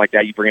or something like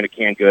that, you bring in a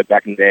canned good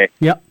back in the day.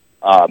 Yep.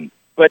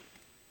 But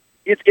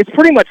it's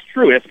pretty much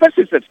true,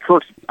 especially since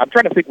Kirk's. I'm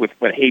trying to think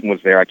when Hayden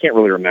was there. I can't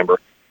really remember.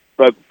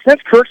 But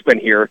since Kirk's been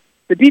here,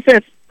 the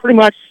defense pretty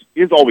much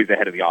is always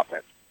ahead of the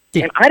offense.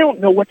 Yeah. And I don't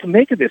know what to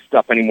make of this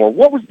stuff anymore.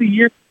 What was the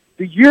year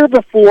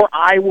before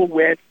Iowa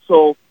went?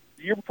 So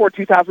the year before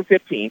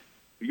 2015,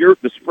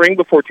 the spring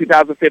before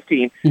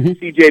 2015,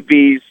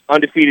 CJB's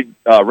undefeated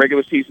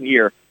regular season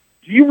year.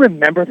 Do you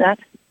remember that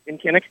in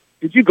Kinnick?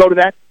 Did you go to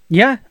that?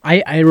 Yeah,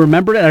 I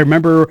remember it. I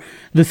remember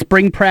the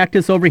spring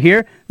practice over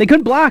here. They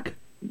couldn't block.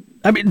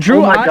 I mean, Drew.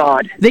 Oh my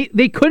God!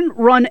 They couldn't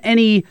run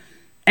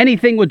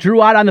anything with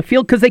Drew out on the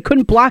field because they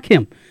couldn't block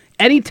him.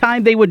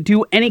 Anytime they would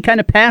do any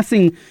kind of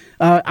passing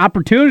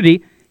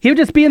opportunity, he would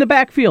just be in the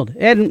backfield.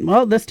 And,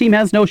 well, this team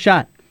has no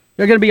shot.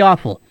 They're going to be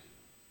awful.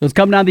 It was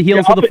coming down the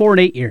heels of the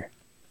 4-8 year.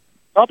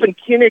 Up in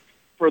Kinnick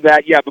for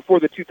that, before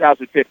the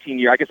 2015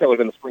 year. I guess that would have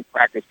been the spring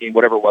practice game,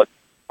 whatever it was.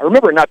 I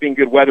remember it not being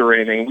good weather or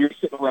anything. We were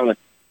sitting around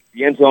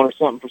the end zone or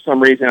something for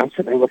some reason. I'm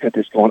sitting there looking at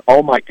this going,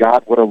 oh, my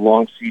God, what a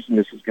long season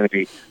this is going to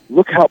be.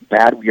 Look how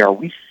bad we are.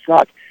 We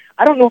suck.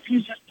 I don't know if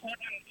he's just put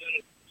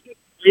in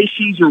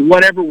situations or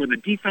whatever where the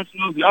defense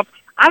knows the up.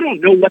 I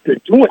don't know what they're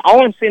doing.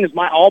 All I'm saying is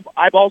my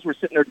eyeballs were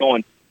sitting there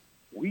going,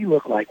 we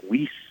look like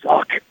we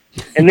suck.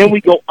 And then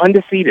we go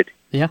undefeated.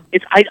 Yeah.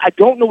 I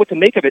don't know what to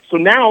make of it. So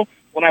now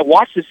when I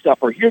watch this stuff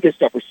or hear this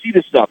stuff or see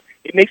this stuff,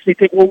 it makes me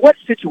think, well, what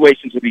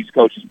situations are these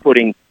coaches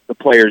putting the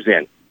players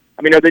in?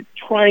 I mean, are they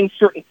trying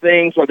certain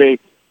things? Do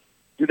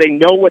they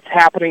know what's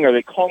happening? Are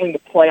they calling the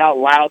play out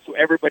loud so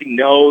everybody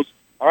knows,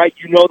 all right,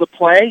 you know the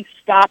play?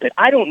 Stop it.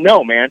 I don't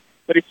know, man.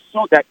 But it's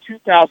so that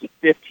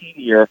 2015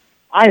 year,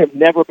 I have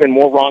never been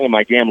more wrong in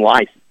my damn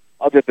life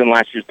other than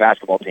last year's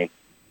basketball team.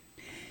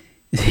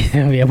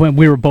 Yeah,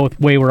 we were both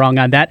way wrong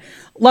on that.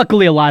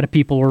 Luckily, a lot of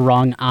people were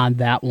wrong on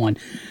that one.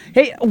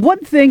 Hey, one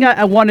thing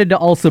I wanted to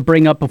also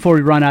bring up before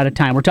we run out of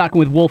time. We're talking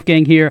with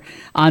Wolfgang here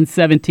on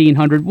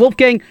 1700.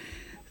 Wolfgang,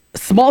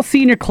 small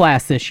senior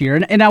class this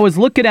year, and I was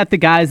looking at the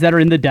guys that are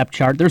in the depth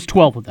chart. There's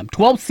 12 of them,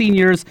 12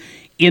 seniors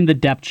in the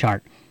depth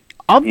chart.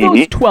 Of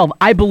those 12,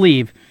 I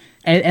believe,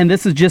 and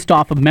this is just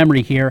off of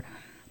memory here,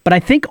 but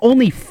I think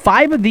only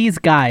 5 of these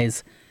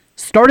guys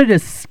started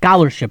as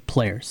scholarship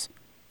players.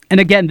 And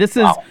again, this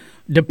is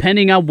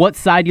depending on what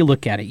side you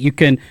look at it. You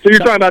can. So you're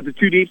talking about the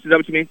 2 deeps? Is that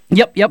what you mean?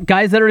 Yep,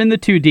 guys that are in the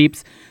 2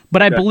 deeps.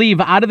 But I believe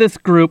out of this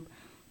group,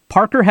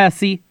 Parker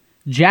Hesse,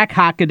 Jack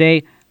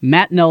Hockaday,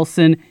 Matt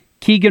Nelson,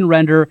 Keegan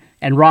Render,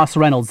 and Ross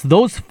Reynolds.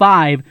 Those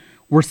 5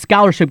 were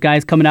scholarship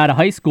guys coming out of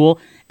high school.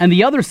 And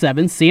the other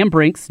 7, Sam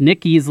Brinks,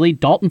 Nick Easley,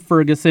 Dalton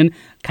Ferguson,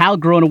 Kyle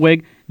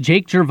Gronewig,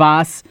 Jake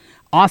Gervas,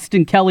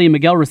 Austin Kelly, and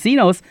Miguel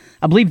Racinos,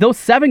 I believe those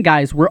 7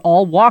 guys were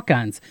all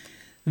walk-ons.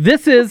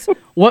 This is,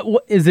 what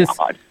is this?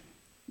 God.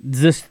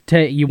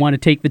 You want to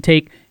take the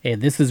take, hey,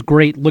 this is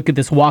great, look at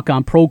this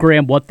walk-on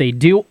program, what they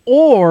do,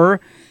 or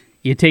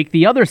you take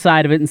the other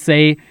side of it and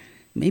say,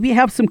 maybe you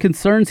have some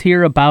concerns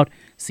here about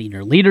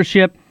senior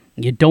leadership,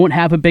 you don't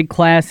have a big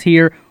class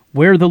here,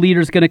 where the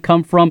leader's going to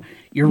come from.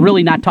 You're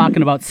really not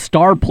talking about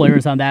star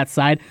players on that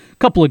side. A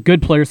couple of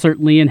good players,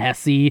 certainly, in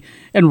Hesse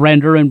and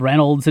Render and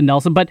Reynolds and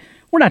Nelson, but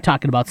We're not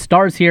talking about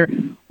stars here.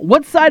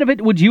 What side of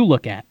it would you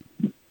look at?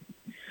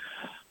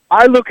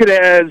 I look at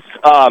it as,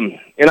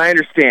 and I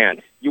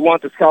understand, you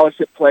want the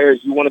scholarship players,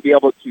 you want to be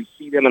able to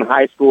see them in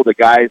high school, the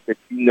guys that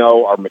you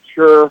know are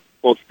mature,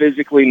 both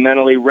physically,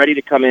 mentally, ready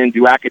to come in,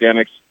 do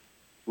academics,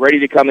 ready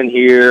to come in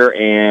here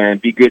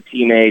and be good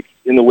teammates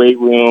in the weight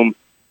room,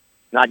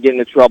 not get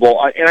into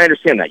trouble. And I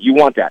understand that. You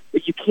want that.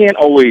 But you can't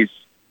always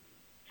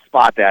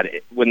spot that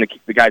when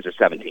the guys are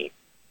 17.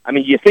 I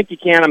mean, you think you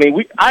can? I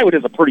mean, Iowa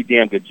does a pretty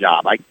damn good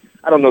job. I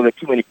don't know that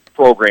too many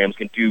programs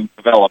can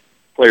develop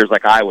players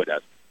like Iowa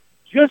does.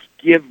 Just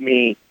give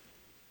me,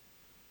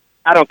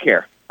 I don't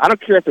care. I don't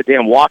care if they're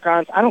damn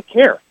walk-ons. I don't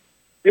care.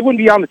 They wouldn't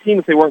be on the team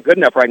if they weren't good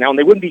enough right now, and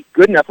they wouldn't be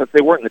good enough if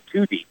they weren't in the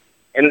 2 deep.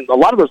 And a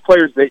lot of those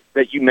players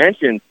that you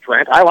mentioned,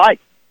 Trent, I like.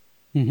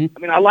 Mm-hmm. I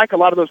mean, I like a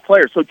lot of those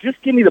players. So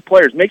just give me the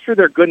players. Make sure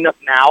they're good enough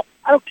now.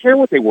 I don't care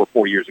what they were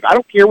 4 years ago. I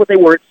don't care what they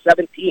were at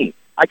 17.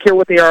 I care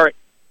what they are at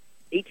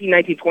 18,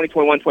 19, 20,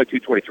 21, 22,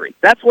 23.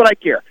 That's what I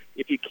care.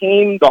 If you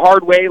came the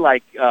hard way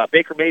like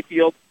Baker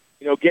Mayfield,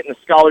 getting a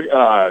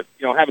scholar,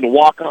 having to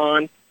walk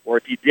on, or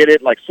if you did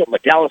it like something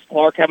like Dallas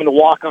Clark having to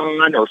walk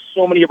on, or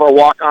so many of our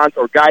walk-ons,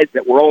 or guys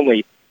that were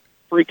only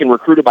freaking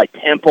recruited by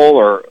Temple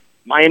or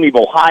Miami of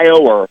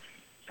Ohio or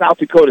South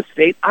Dakota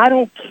State. I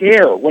don't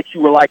care what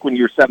you were like when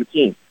you were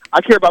 17.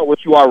 I care about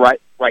what you are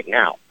right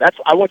now.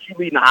 I want you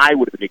leading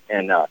Iowa to the Big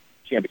Ten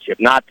championship,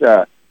 not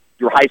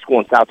your high school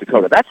in South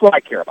Dakota. That's what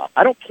I care about.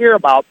 I don't care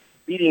about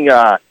beating,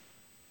 that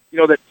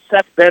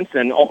Seth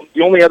Benson,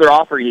 the only other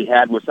offer he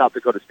had was South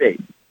Dakota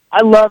State.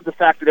 I love the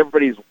fact that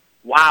everybody's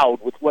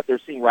wowed with what they're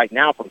seeing right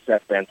now from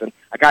Seth Benson,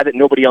 a guy that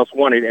nobody else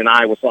wanted, and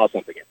Iowa saw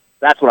something in.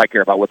 That's what I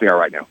care about, what they are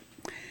right now.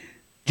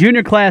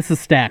 Junior class is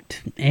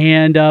stacked,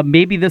 and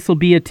maybe this will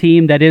be a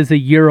team that is a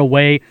year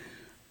away.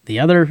 The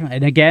other,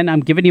 and again,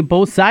 I'm giving you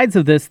both sides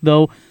of this,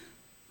 though.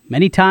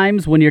 Many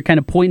times when you're kind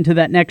of pointing to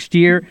that next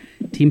year,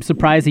 team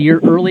surprise a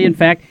year early. In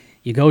fact,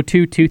 you go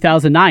to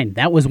 2009.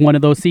 That was one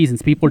of those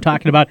seasons. People were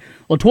talking about,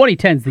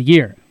 2010's the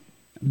year.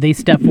 They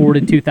stepped forward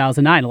in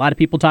 2009. A lot of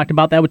people talked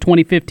about that with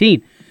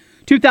 2015.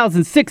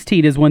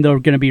 2016 is when they're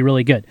going to be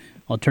really good.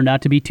 Well, it turned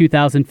out to be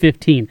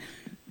 2015.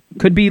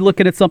 Could be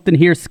looking at something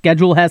here.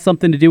 Schedule has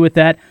something to do with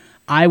that.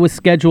 Iowa's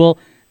schedule,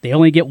 they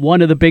only get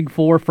one of the Big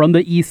Four from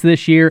the East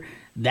this year.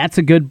 That's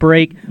a good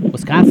break.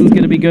 Wisconsin's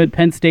going to be good.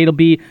 Penn State will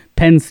be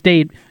Penn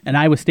State, and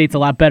Iowa State's a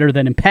lot better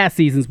than in past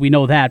seasons. We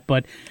know that,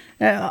 but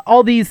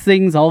all these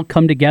things all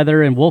come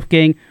together, and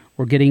Wolfgang,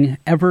 we're getting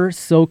ever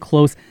so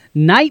close.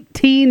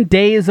 19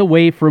 days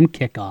away from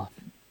kickoff.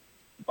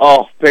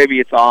 Oh, baby,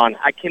 it's on.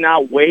 I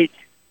cannot wait.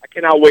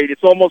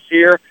 It's almost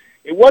here.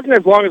 It wasn't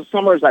as long as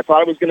summer as I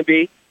thought it was going to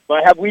be,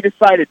 but have we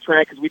decided,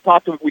 Trent, because we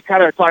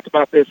kind of talked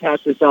about this,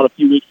 hashed this out a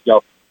few weeks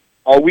ago,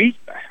 are we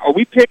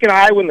picking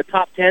Iowa in the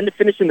top 10 to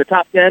finish in the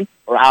top 10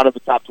 or out of the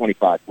top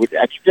 25? Would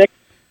that you pick?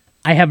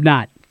 I have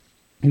not.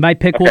 My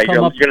pick will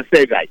come up. You're going to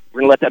save that.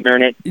 We're going to let that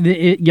marinate?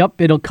 Yep,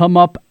 it'll come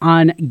up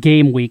on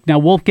game week. Now,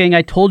 Wolfgang,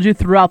 I told you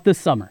throughout this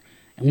summer,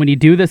 and when you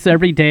do this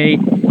every day,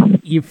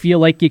 you feel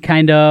like you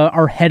kind of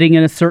are heading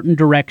in a certain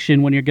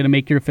direction when you're going to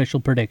make your official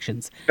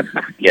predictions.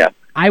 Yeah.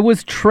 I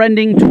was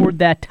trending toward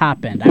that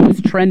top end. I was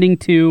trending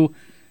to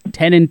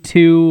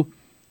 10-2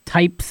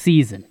 type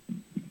season.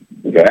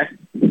 Okay.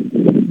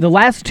 The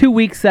last 2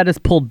 weeks, that has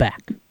pulled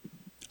back.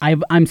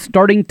 I'm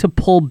starting to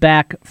pull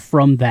back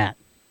from that.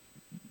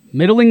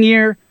 Middling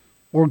year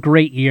or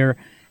great year.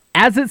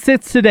 As it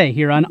sits today,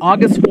 here on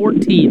August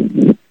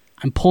 14th,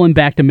 I'm pulling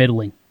back to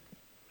middling.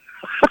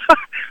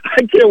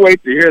 I can't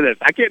wait to hear this.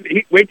 I can't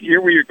wait to hear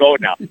where you're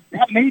going now.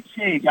 That may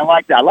change. I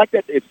like that. I like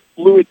that it's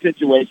fluid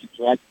situations,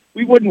 right?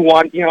 We wouldn't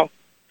want,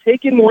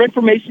 take in more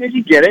information as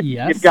you get it.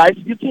 Yes. If guys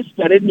get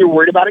suspended and you're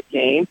worried about a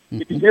game,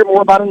 if you hear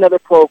more about another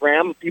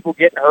program, people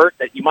getting hurt,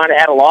 that you might have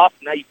had a loss,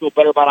 and now you feel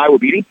better about Iowa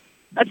beating,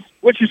 that's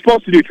what you're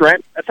supposed to do,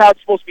 Trent. That's how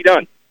it's supposed to be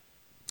done.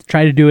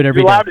 Try to do it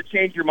every day. You're allowed to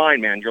change your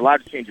mind, man. You're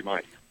allowed to change your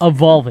mind.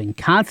 Evolving,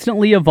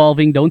 constantly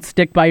evolving. Don't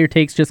stick by your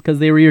takes just because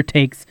they were your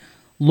takes.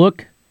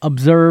 Look,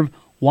 observe,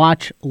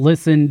 watch,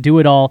 listen, do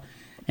it all.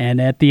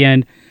 And at the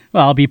end,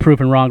 well, I'll be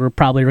proven wrong,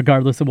 probably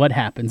regardless of what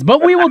happens.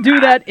 But we will do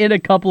that in a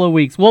couple of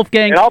weeks.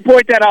 Wolfgang. And I'll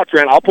point that out,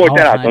 Trent. I'll point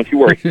that out. Don't you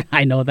worry.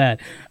 I know that.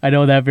 I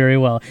know that very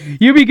well.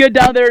 You be good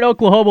down there in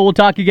Oklahoma. We'll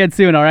talk again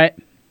soon, all right?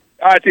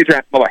 All right, see you,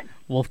 Trent. Bye-bye.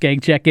 Wolfgang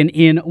checking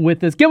in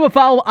with us. Give him a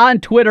follow on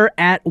Twitter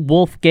at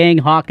Wolfgang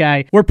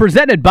Hawkeye. We're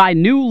presented by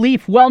New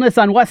Leaf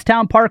Wellness on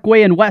Westtown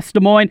Parkway in West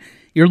Des Moines.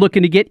 You're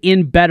looking to get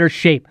in better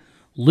shape,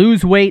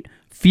 lose weight,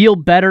 feel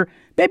better.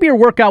 Maybe you're a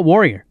workout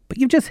warrior, but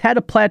you've just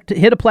had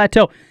hit a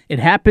plateau. It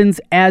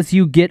happens as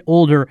you get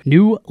older.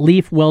 New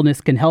Leaf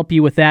Wellness can help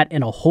you with that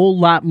and a whole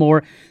lot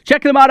more.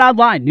 Check them out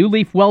online. New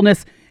Leaf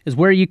Wellness is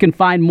where you can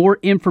find more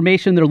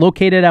information. They're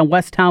located on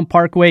Westtown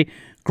Parkway.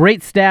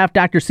 Great staff.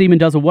 Dr. Seaman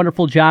does a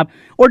wonderful job.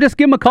 Or just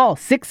give them a call,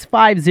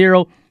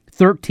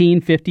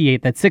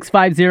 650-1358. That's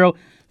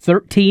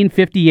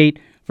 650-1358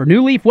 for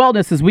New Leaf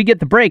Wellness as we get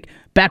the break.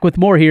 Back with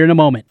more here in a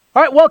moment.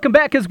 All right, welcome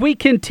back as we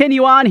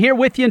continue on here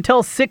with you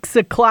until 6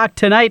 o'clock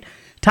tonight.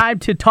 Time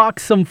to talk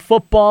some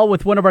football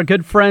with one of our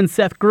good friends,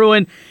 Seth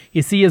Gruen.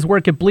 You see his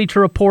work at Bleacher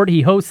Report.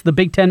 He hosts the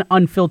Big Ten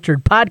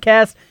Unfiltered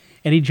podcast,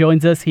 and he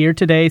joins us here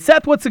today.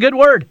 Seth, what's a good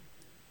word?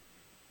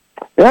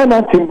 Yeah,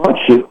 not too much.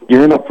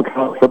 Gearing up for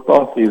college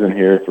football season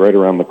here. It's right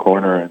around the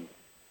corner, and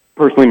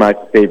personally my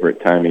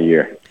favorite time of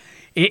year.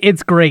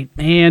 It's great,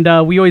 and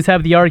we always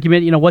have the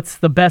argument, what's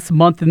the best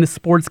month in the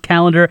sports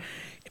calendar?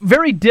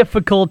 Very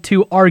difficult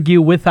to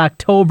argue with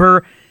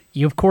October.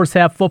 You, of course,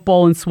 have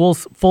football in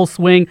full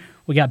swing.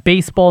 We got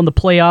baseball in the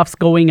playoffs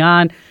going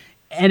on.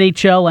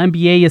 NHL,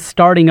 NBA is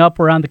starting up.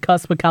 We're on the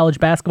cusp of college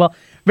basketball.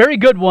 Very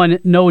good one,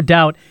 no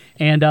doubt,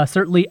 and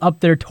certainly up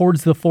there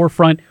towards the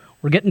forefront.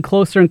 We're getting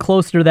closer and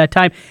closer to that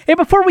time. Hey,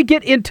 before we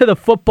get into the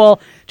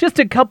football, just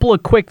a couple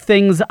of quick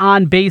things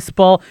on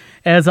baseball.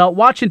 As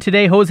watching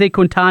today, Jose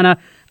Quintana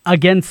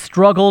again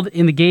struggled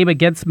in the game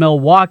against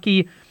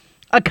Milwaukee.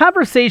 A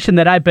conversation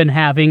that I've been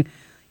having,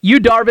 Yu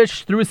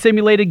Darvish threw a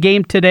simulated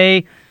game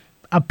today,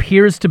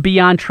 appears to be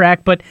on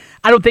track, but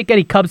I don't think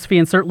any Cubs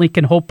fan certainly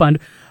can hope on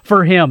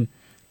for him.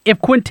 If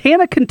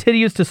Quintana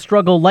continues to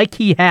struggle like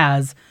he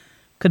has,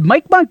 could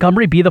Mike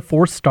Montgomery be the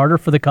fourth starter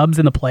for the Cubs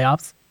in the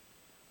playoffs?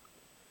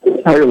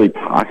 Entirely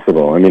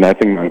possible. I mean, I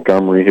think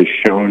Montgomery has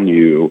shown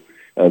you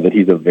that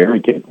he's a very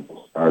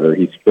capable starter.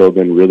 He's filled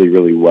in really,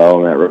 really well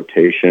in that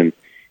rotation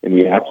in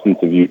the absence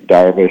of Yu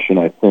Darvish, and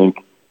I think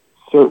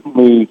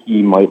certainly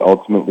he might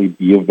ultimately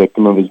be a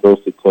victim of his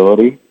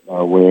versatility,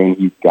 wherein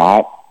he's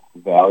got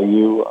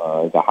value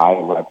as a high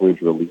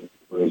leverage reliever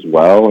as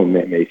well, and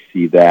they may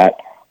see that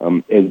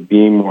as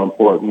being more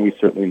important. We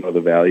certainly know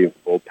the value of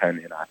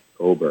bullpen in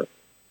October.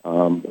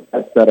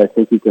 That said, I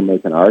think you can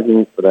make an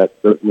argument for that,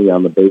 certainly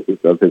on the basis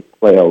of his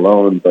play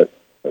alone. But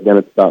again,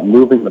 it's about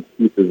moving the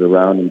pieces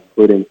around and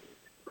putting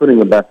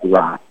the best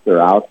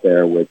roster out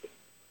there, which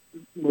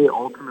may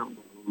ultimately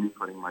mean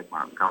putting Mike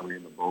Montgomery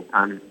in the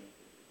bullpen.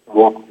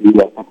 We'll see.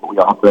 I think what we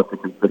also have to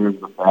consider is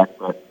the fact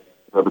that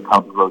the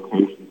Cubs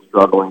rotation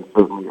struggling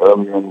certainly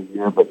earlier in the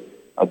year, but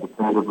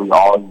definitively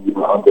all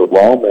year under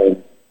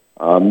Wallman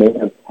may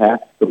have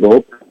taxed the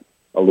bullpen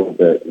a little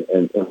bit,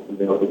 and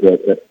we know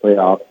that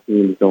playoff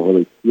teams don't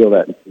really feel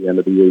that until the end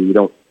of the year. You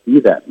don't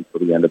see that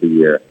until the end of the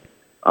year.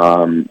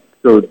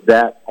 So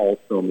that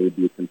also may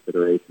be a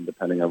consideration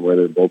depending on where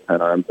their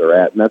bullpen arms are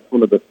at. And that's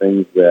one of the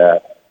things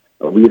that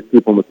we as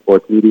people in the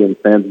sports media and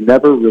fans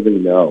never really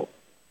know.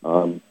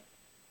 On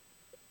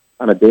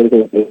a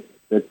day-to-day basis,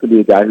 there could be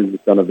a guy who's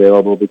just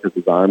unavailable because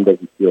his arm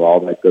doesn't feel all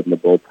that good in the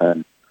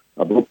bullpen.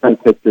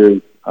 Bullpen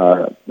pitchers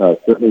are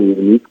certainly a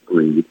unique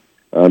breed.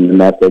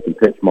 And that they can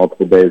pitch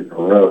multiple days in a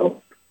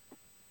row.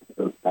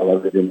 So, but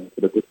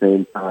at the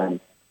same time,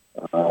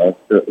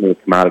 certainly a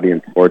commodity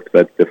in sports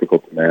that's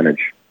difficult to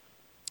manage.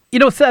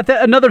 Seth,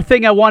 another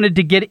thing I wanted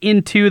to get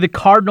into, the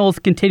Cardinals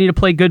continue to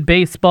play good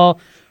baseball.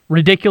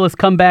 Ridiculous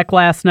comeback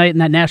last night,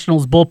 and that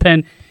Nationals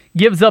bullpen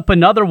gives up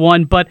another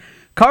one. But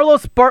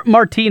Carlos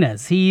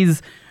Martinez,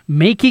 he's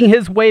making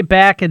his way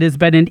back. It has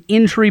been an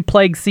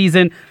injury-plagued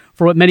season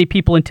for what many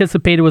people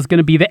anticipated was going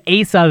to be the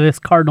ace out of this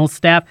Cardinals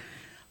staff.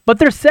 But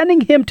they're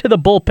sending him to the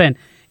bullpen.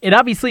 It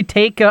obviously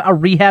take a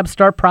rehab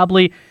start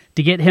probably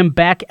to get him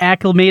back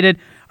acclimated.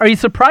 Are you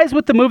surprised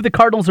with the move the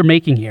Cardinals are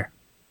making here?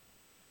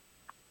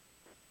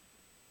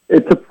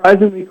 It's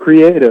surprisingly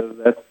creative,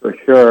 that's for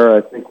sure.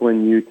 I think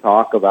when you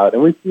talk about,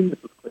 and we've seen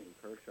this with Clayton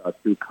Kershaw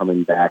too,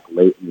 coming back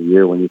late in the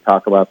year, when you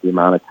talk about the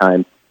amount of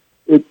time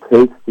it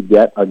takes to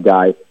get a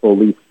guy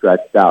fully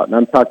stretched out. And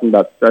I'm talking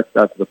about stretched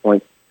out to the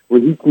point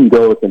where he can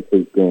go a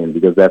complete game,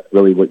 because that's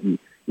really what you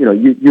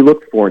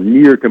look for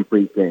near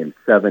complete games,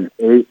 7,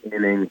 8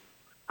 inning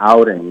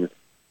outings.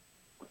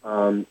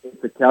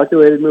 It's a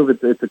calculated move.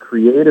 It's a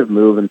creative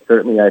move, and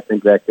certainly I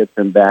think that gets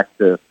him back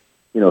to,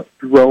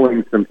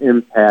 throwing some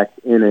impact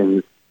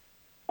innings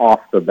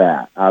off the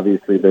bat.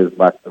 Obviously, there's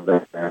less of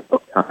that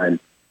time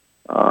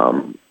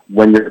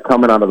when you're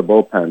coming out of the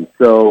bullpen.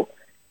 So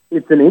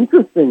it's an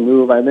interesting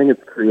move. I think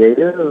it's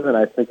creative, and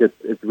I think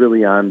it's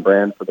really on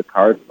brand for the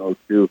Cardinals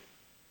to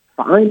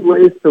find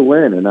ways to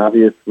win, and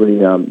obviously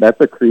that's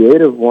a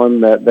creative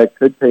one that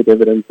could pay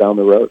dividends down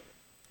the road.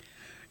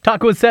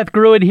 Talking with Seth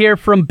Gruen here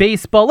from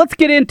baseball. Let's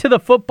get into the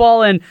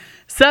football. And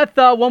Seth,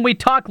 when we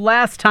talked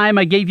last time,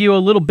 I gave you a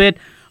little bit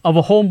of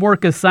a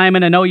homework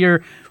assignment. I know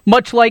you're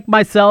much like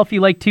myself.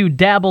 You like to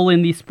dabble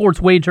in the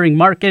sports wagering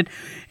market.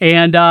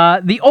 And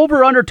the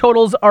over-under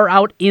totals are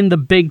out in the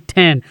Big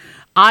Ten.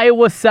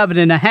 Iowa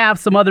 7.5.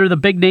 Some other of the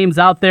big names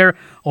out there.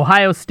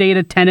 Ohio State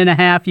at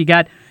 10.5. You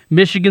got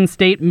Michigan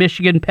State,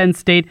 Michigan, Penn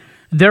State,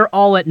 they're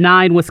all at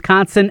 9.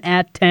 Wisconsin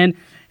at 10.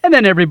 And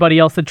then everybody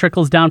else that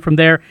trickles down from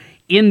there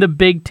in the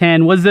Big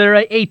Ten. Was there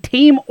a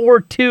team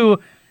or two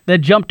that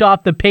jumped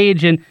off the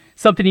page and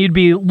something you'd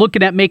be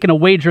looking at making a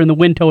wager in the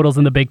win totals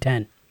in the Big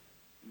Ten?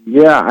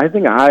 Yeah, I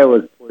think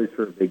Iowa's poised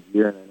for a big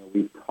year, and I know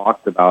we've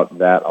talked about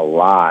that a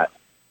lot.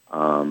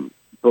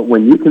 But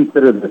when you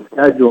consider the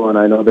schedule, and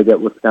I know they get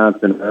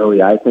Wisconsin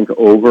early, I think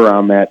over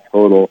on that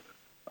total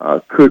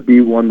could be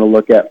one to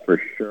look at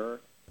for sure.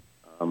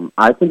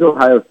 I think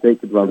Ohio State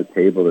could run the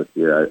table this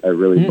year. I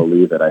really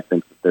believe it. I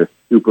think that they're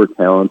super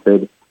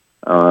talented.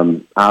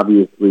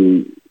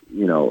 Obviously,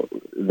 you know,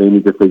 they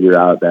need to figure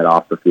out that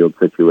off-the-field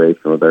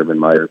situation with Urban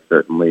Meyer,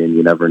 certainly, and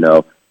you never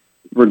know,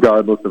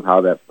 regardless of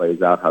how that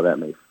plays out, how that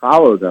may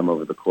follow them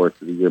over the course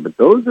of the year. But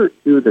those are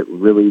two that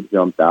really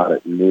jumped out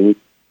at me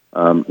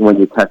when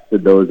you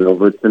texted those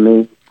over to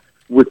me.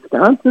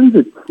 Wisconsin's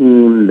a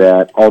team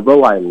that,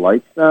 although I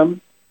like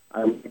them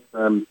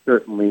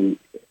certainly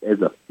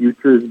as a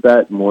futures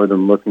bet more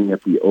than looking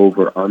at the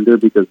over-under,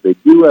 because they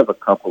do have a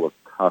couple of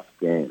tough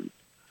games.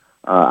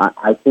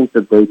 I think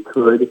that they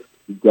could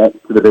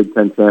get to the Big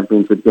Ten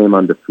championship game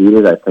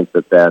undefeated. I think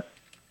that that's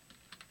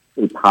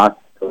a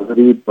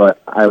possibility,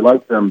 but I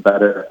like them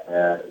better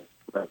as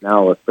right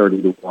now a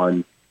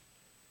 30-1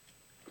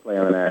 play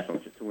on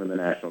to win the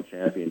national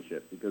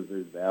championship, because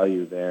there's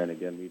value there. And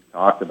again, we've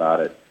talked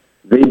about it.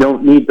 They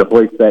don't need to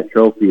hoist that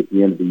trophy at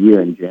the end of the year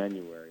in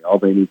January. All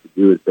they need to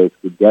do is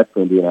basically get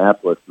to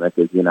Indianapolis, and that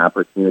gives you an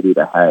opportunity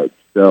to hedge.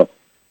 So,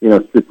 you know,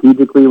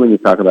 strategically, when you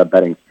talk about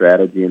betting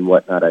strategy and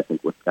whatnot, I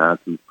think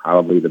Wisconsin's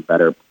probably the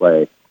better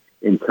play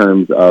in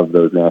terms of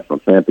those national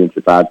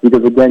championship odds.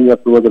 Because, again, you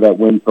have to look at that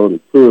win total,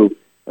 too,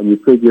 and you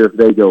figure if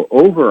they go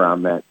over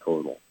on that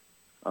total,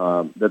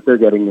 that they're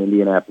getting to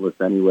Indianapolis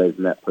anyways,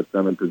 and that puts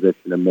them in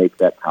position to make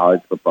that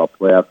college football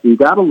playoff. So you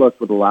got to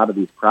look with a lot of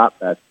these prop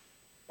bets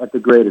at the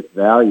greatest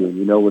value, and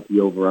you know what the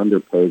over-under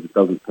pays. It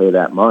doesn't pay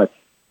that much,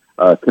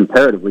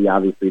 comparatively,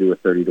 obviously, to a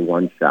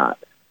 30-1 shot.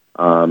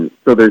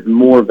 So there's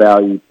more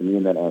value to me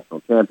in that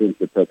national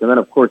championship pick. And then,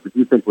 of course, if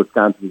you think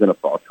Wisconsin's going to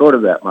fall short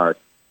of that mark,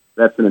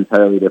 that's an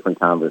entirely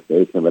different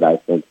conversation. But I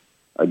think,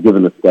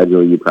 given the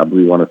schedule, you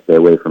probably want to stay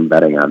away from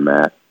betting on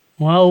that.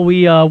 Well,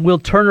 we will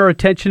turn our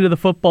attention to the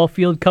football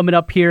field coming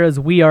up here, as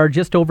we are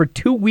just over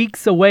 2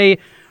 weeks away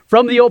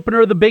from the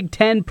opener of the Big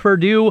Ten.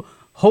 Purdue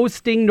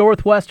hosting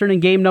Northwestern in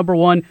game number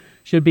 1.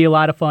 Should be a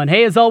lot of fun.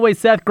 Hey, as always,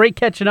 Seth, great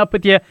catching up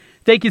with you.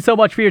 Thank you so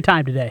much for your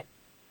time today.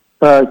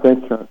 All right,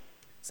 thanks, Sean.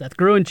 Seth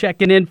Gruen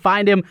checking in.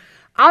 Find him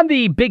on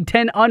the Big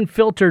Ten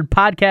Unfiltered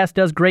podcast.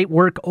 Does great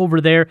work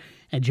over there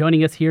and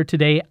joining us here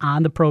today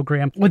on the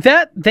program. With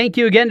that, thank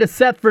you again to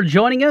Seth for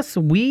joining us.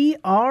 We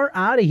are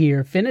out of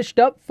here. Finished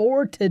up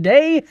for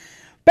today.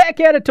 Back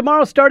at it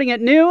tomorrow starting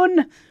at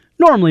noon.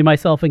 Normally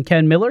myself and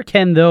Ken Miller.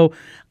 Ken, though,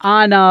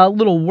 on a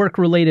little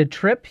work-related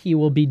trip. He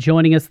will be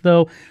joining us,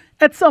 though,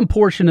 at some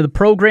portion of the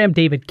program.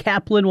 David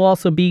Kaplan will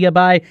also be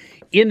by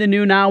in the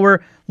noon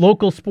hour.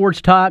 Local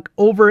sports talk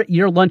over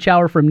your lunch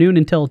hour from noon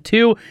until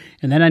 2.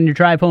 And then on your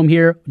drive home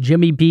here,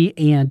 Jimmy B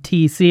and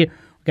TC.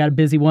 We've got a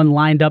busy one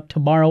lined up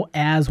tomorrow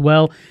as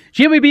well.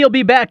 Jimmy B will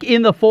be back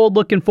in the fold.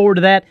 Looking forward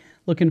to that.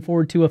 Looking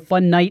forward to a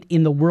fun night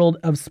in the world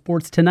of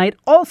sports tonight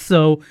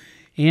also.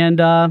 And,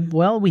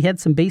 well, we had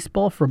some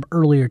baseball from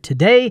earlier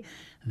today.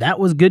 That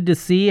was good to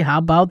see. How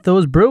about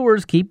those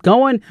Brewers? Keep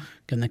going.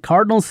 Can the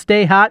Cardinals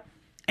stay hot?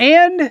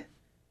 And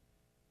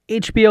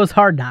HBO's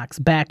Hard Knocks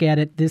back at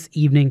it this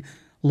evening.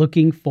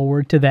 Looking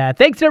forward to that.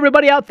 Thanks to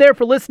everybody out there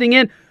for listening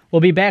in. We'll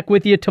be back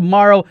with you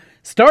tomorrow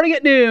starting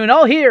at noon,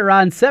 all here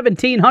on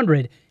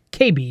 1700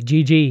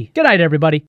 KBGG. Good night, everybody.